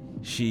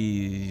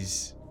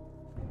 She's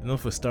known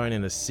for starring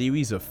in a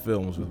series of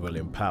films with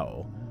William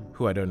Powell,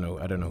 who I don't know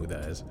who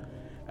that is,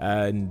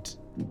 and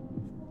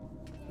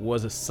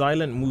was a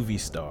silent movie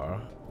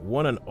star.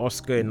 Won an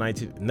Oscar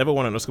never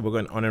won an Oscar, but got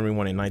an honorary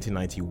one in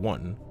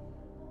 1991.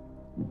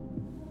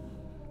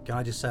 Can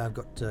I just say I've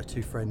got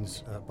 2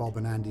 friends, Bob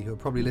and Andy, who are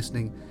probably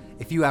listening.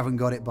 If you haven't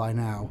got it by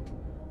now,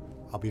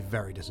 I'll be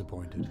very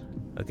disappointed.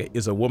 Okay,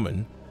 is a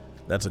woman.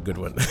 That's a good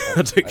one.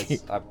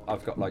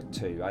 I've got like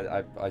 2.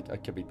 I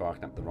could be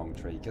barking up the wrong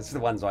tree because the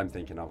ones I'm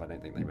thinking of, I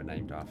don't think they were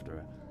named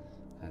after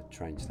a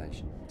train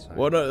station. So.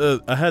 Well, no,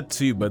 I had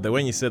 2, but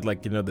when you said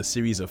the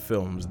series of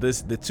films,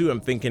 the 2 I'm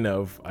thinking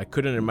of, I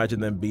couldn't imagine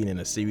them being in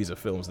a series of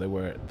films. They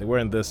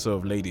weren't this sort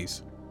of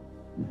ladies.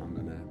 I'm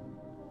gonna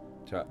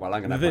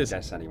have my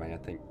guess anyway. I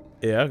think.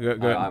 Yeah, go.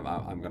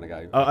 I'm gonna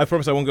go. I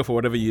promise I won't go for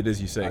whatever it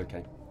is you say.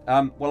 Okay.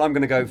 Well, I'm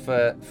gonna go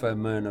for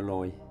Myrna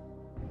Loy.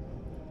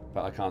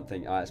 But I can't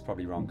think. It's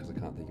probably wrong because I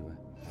can't think of a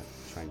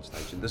train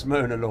station. There's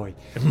Myrna Loy.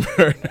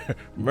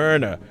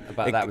 Myrna.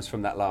 But that was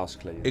from that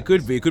last clue. It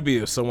could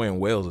be somewhere in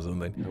Wales or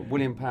something.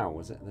 William Powell,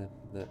 was it?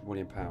 The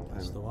William Powell.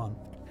 That's the one.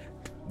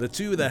 The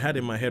 2 that I had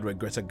in my head were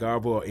Greta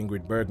Garbo or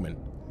Ingrid Bergman.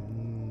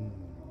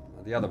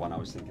 The other one I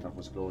was thinking of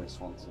was Gloria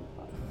Swanson.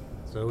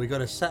 So we got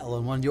to settle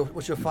on one.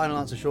 What's your final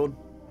answer, Sean?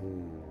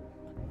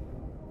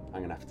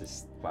 I'm going to have to...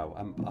 Well,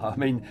 I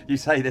mean, you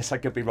say this, I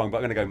could be wrong, but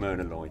I'm going to go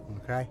Myrna Loy.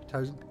 Okay,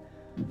 Tozen?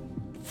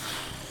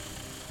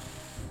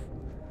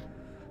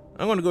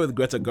 I'm going to go with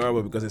Greta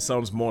Garbo because it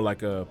sounds more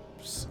like a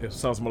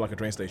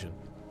train station.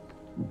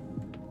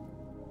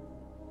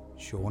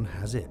 Sean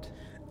has it.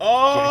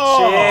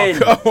 Oh,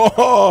 come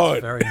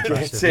on! Very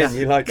impressive. Get in,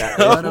 you like that?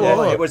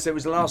 It was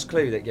the last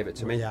clue that gave it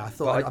to me. Yeah, I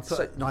thought I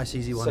put a nice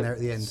easy one there at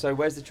the end. So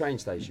where's the train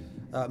station?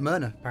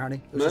 Myrna,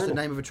 apparently. It was just the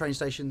name of a train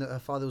station that her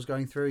father was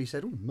going through. He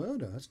said, "Oh,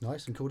 Myrna, that's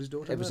nice," and called his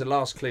daughter. It was the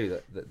last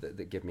clue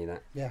that gave me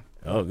that. Yeah.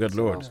 Oh, good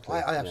lord! I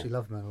absolutely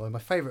love Myrna Loy. My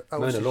favourite.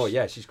 Myrna Loy,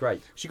 yeah, she's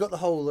great. She got the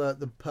whole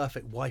the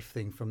perfect wife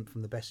thing from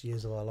the best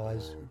years of our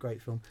lives. Great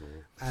film.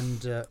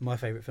 And my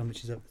favourite film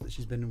that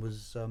she's been in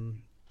was.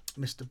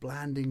 Mr.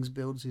 Blandings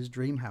Builds His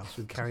Dream House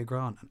with Cary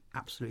Grant, an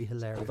absolutely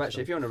hilarious.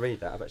 If you want to read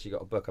that, I've actually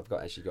got a book. I've got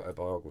a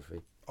biography.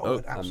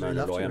 I'd absolutely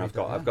love to read I've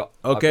that, got.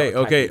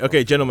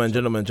 Okay, gentlemen.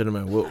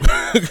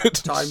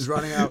 Time's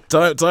running out.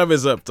 Time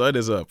is up.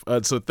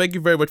 So thank you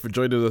very much for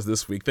joining us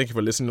this week. Thank you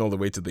for listening all the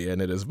way to the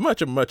end. It is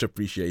much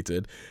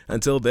appreciated.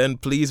 Until then,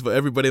 please, for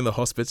everybody in the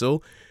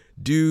hospital,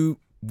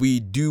 we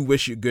do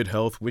wish you good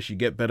health. Wish you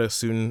get better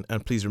soon.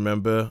 And please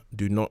remember,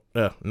 do not.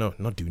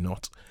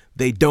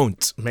 They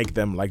don't make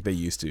them like they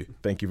used to.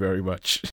 Thank you very much.